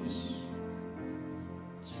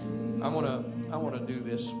tree. I want to do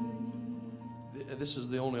this. This is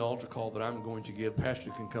the only altar call that I'm going to give.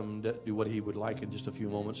 Pastor can come and do what he would like in just a few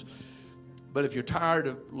moments. But if you're tired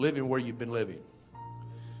of living where you've been living,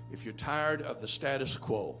 if you're tired of the status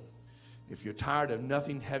quo, if you're tired of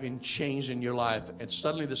nothing having changed in your life, and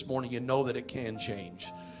suddenly this morning you know that it can change,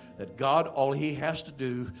 that God, all he has to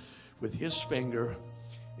do with his finger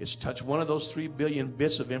is touch one of those 3 billion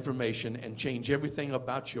bits of information and change everything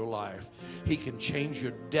about your life. He can change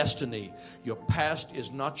your destiny. Your past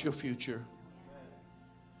is not your future.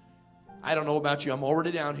 I don't know about you. I'm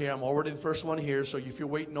already down here. I'm already the first one here. So if you're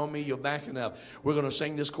waiting on me, you're backing up. We're going to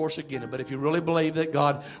sing this chorus again. But if you really believe that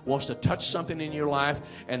God wants to touch something in your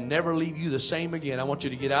life and never leave you the same again, I want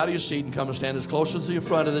you to get out of your seat and come and stand as close to the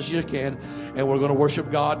front of this as you can. And we're going to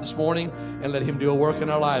worship God this morning and let him do a work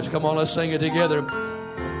in our lives. Come on, let's sing it together.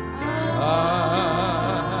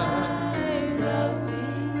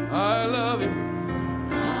 I love him.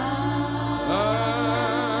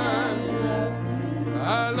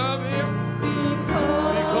 I love him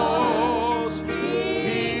because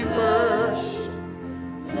he first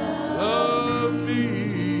loved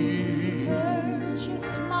me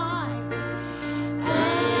Purchased mine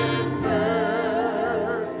and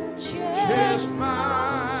just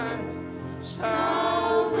my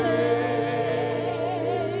salvation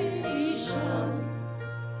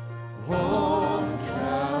on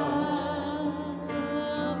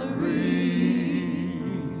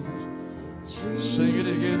Calvary's. Sing it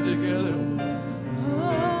again together.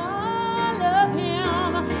 I love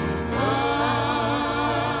him. I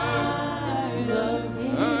love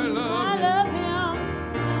him. I love I love him.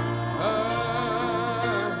 I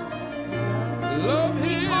love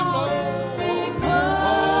him,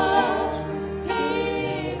 Because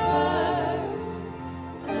he first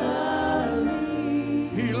loved me.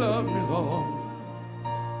 He loved me, Lord.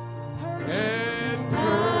 Purchased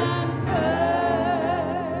And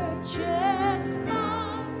purchased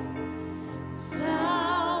my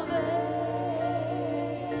salvation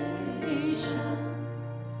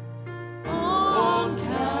on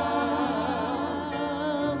Calvary's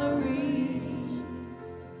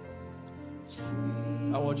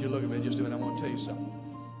tree. I want you to look at me just a minute. I want to tell you something.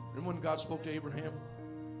 Remember when God spoke to Abraham?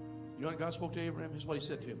 You know when God spoke to Abraham? Here's what he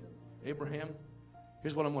said to him. Abraham,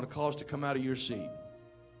 here's what I'm going to cause to come out of your seed.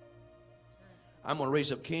 I'm going to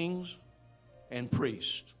raise up kings. and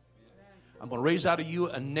priest. I'm going to raise out of you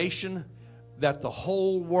a nation that the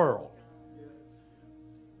whole world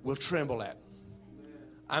will tremble at.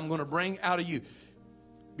 I'm going to bring out of you,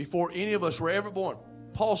 before any of us were ever born,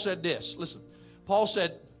 Paul said this. Listen, Paul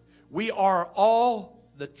said, we are all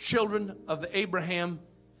the children of Abraham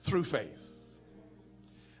through faith.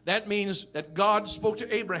 That means that God spoke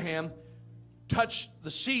to Abraham, touched the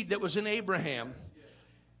seed that was in Abraham,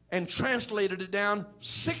 and translated it down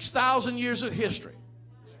 6,000 years of history.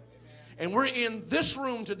 And we're in this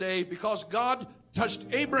room today because God touched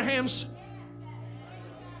Abraham's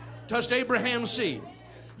seed.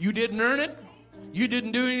 You didn't earn it. You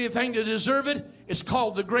didn't do anything to deserve it. It's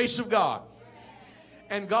called the grace of God.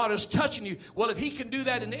 And God is touching you. Well, if he can do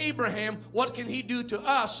that in Abraham, what can he do to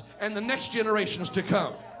us and the next generations to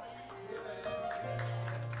come?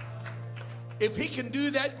 If he can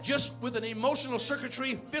do that just with an emotional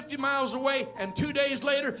circuitry 50 miles away and 2 days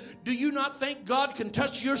later, do you not think God can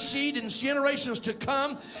touch your seed in generations to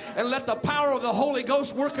come and let the power of the Holy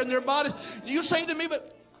Ghost work in their bodies? You say to me,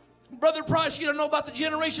 but Brother Price, you don't know about the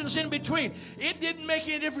generations in between. It didn't make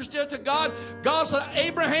any difference to God. God said,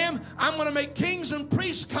 Abraham, I'm going to make kings and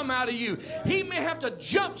priests come out of you. He may have to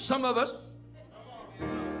jump some of us,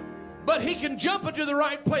 but he can jump into the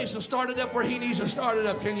right place and start it up where he needs to start it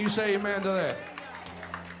up. Can you say amen to that?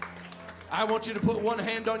 I want you to put one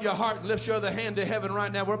hand on your heart and lift your other hand to heaven right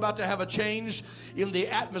now. We're about to have a change in the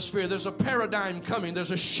atmosphere. There's a paradigm coming.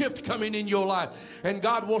 There's a shift coming in your life. And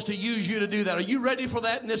God wants to use you to do that. Are you ready for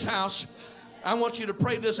that in this house? I want you to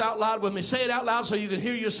pray this out loud with me. Say it out loud so you can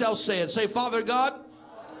hear yourself say it. Say, Father God,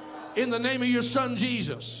 in the name of your Son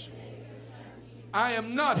Jesus, I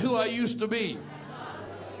am not who I used to be,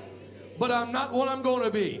 but I'm not what I'm going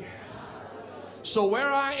to be. So where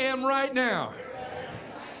I am right now,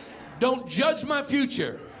 don't judge my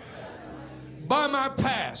future by my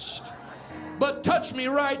past, but touch me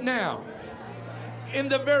right now in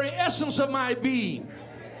the very essence of my being.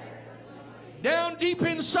 Down deep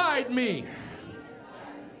inside me,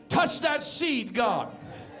 touch that seed, God,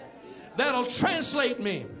 that'll translate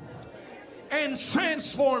me and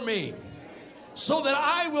transform me so that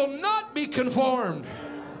I will not be conformed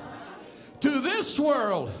to this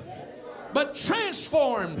world, but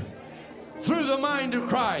transformed through the mind of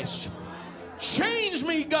Christ. Change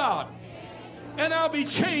me, God, and I'll be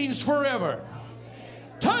changed forever.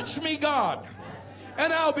 Touch me, God,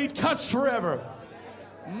 and I'll be touched forever.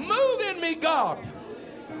 Move in me, God,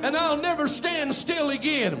 and I'll never stand still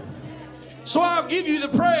again. So I'll give you the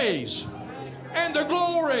praise and the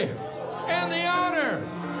glory and the honor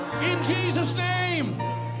in Jesus' name.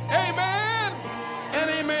 Amen and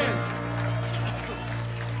amen.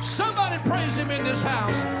 Somebody praise him in this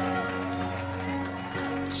house.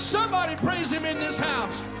 Somebody praise him in this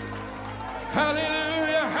house.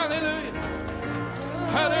 Hallelujah, hallelujah.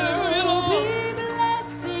 Hallelujah, Lord. Be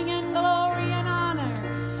blessing and glory and honor.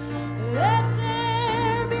 Let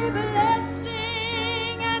there be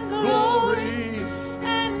blessing and glory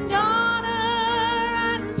and honor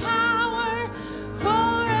and power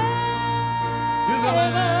forever.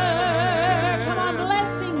 Come on,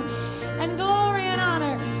 blessing and glory and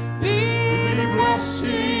honor. Be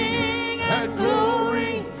blessing and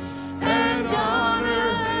glory and honor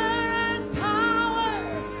and power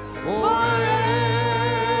forever.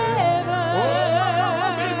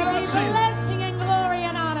 Be blessing and glory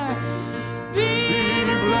and honor. Be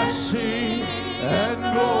blessing and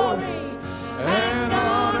glory and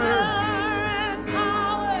honor and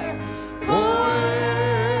power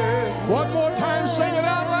forever. One more time, sing it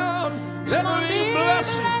out loud. Let there be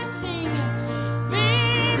blessing.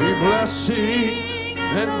 Be blessing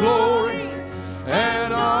and glory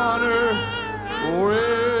and honor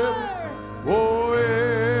forever.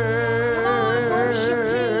 Come on, worship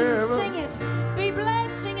team, Forever. sing it. Be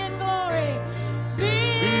blessing and glory.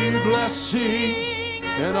 Be blessing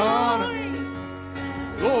and honor,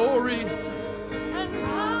 glory and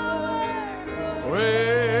power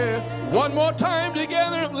forever. One more time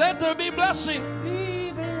together. Let there be blessing.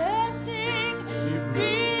 Be blessing.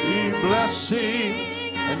 Be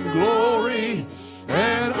blessing and glory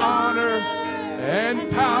and honor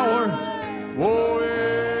and power forever.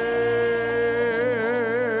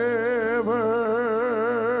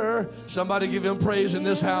 Somebody give him praise in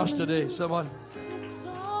this house today. Somebody. Sits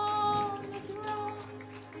on the throne.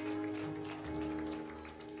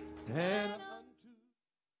 And